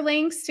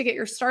hyperlinks to get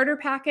your starter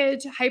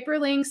package,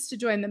 hyperlinks to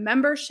join the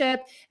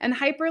membership, and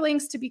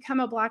hyperlinks to become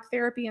a block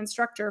therapy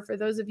instructor for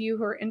those of you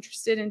who are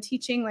interested in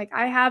teaching like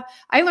I have.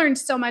 I learned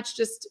so much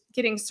just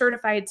getting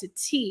certified to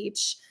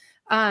teach.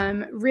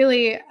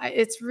 Really,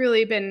 it's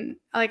really been,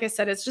 like I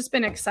said, it's just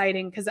been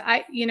exciting because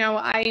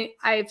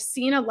I've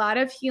seen a lot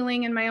of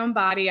healing in my own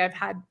body. I've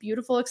had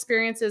beautiful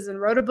experiences and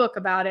wrote a book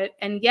about it.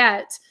 And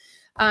yet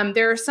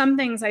there are some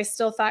things I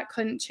still thought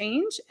couldn't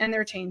change, and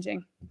they're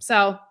changing.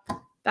 So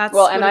that's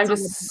well, and I'm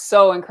just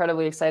so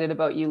incredibly excited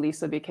about you,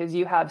 Lisa, because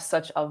you have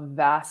such a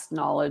vast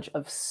knowledge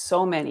of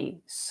so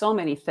many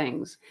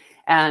things.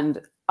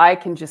 And I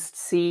can just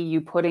see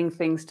you putting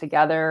things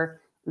together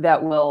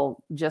that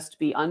will just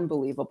be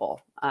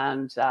unbelievable.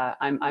 And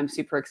I'm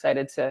super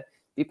excited to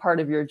be part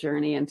of your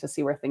journey and to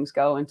see where things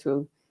go and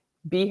to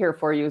be here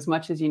for you as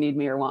much as you need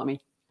me or want me.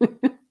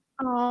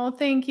 Oh,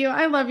 thank you.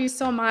 I love you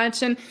so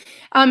much. And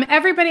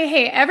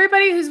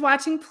everybody who's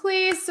watching,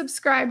 please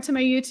subscribe to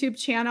my YouTube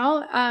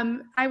channel.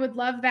 I would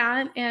love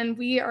that. And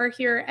we are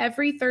here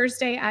every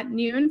Thursday at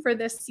noon for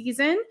this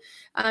season,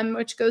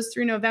 which goes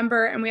through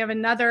November. And we have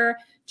another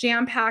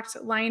jam-packed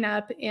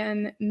lineup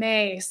in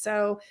May.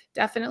 So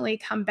definitely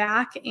come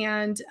back.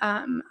 And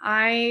I'm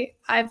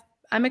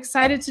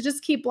excited to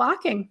just keep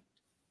blocking.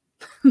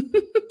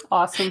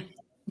 Awesome.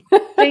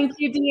 Thank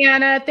you,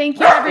 Deanna. Thank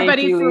you,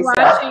 everybody, for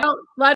watching.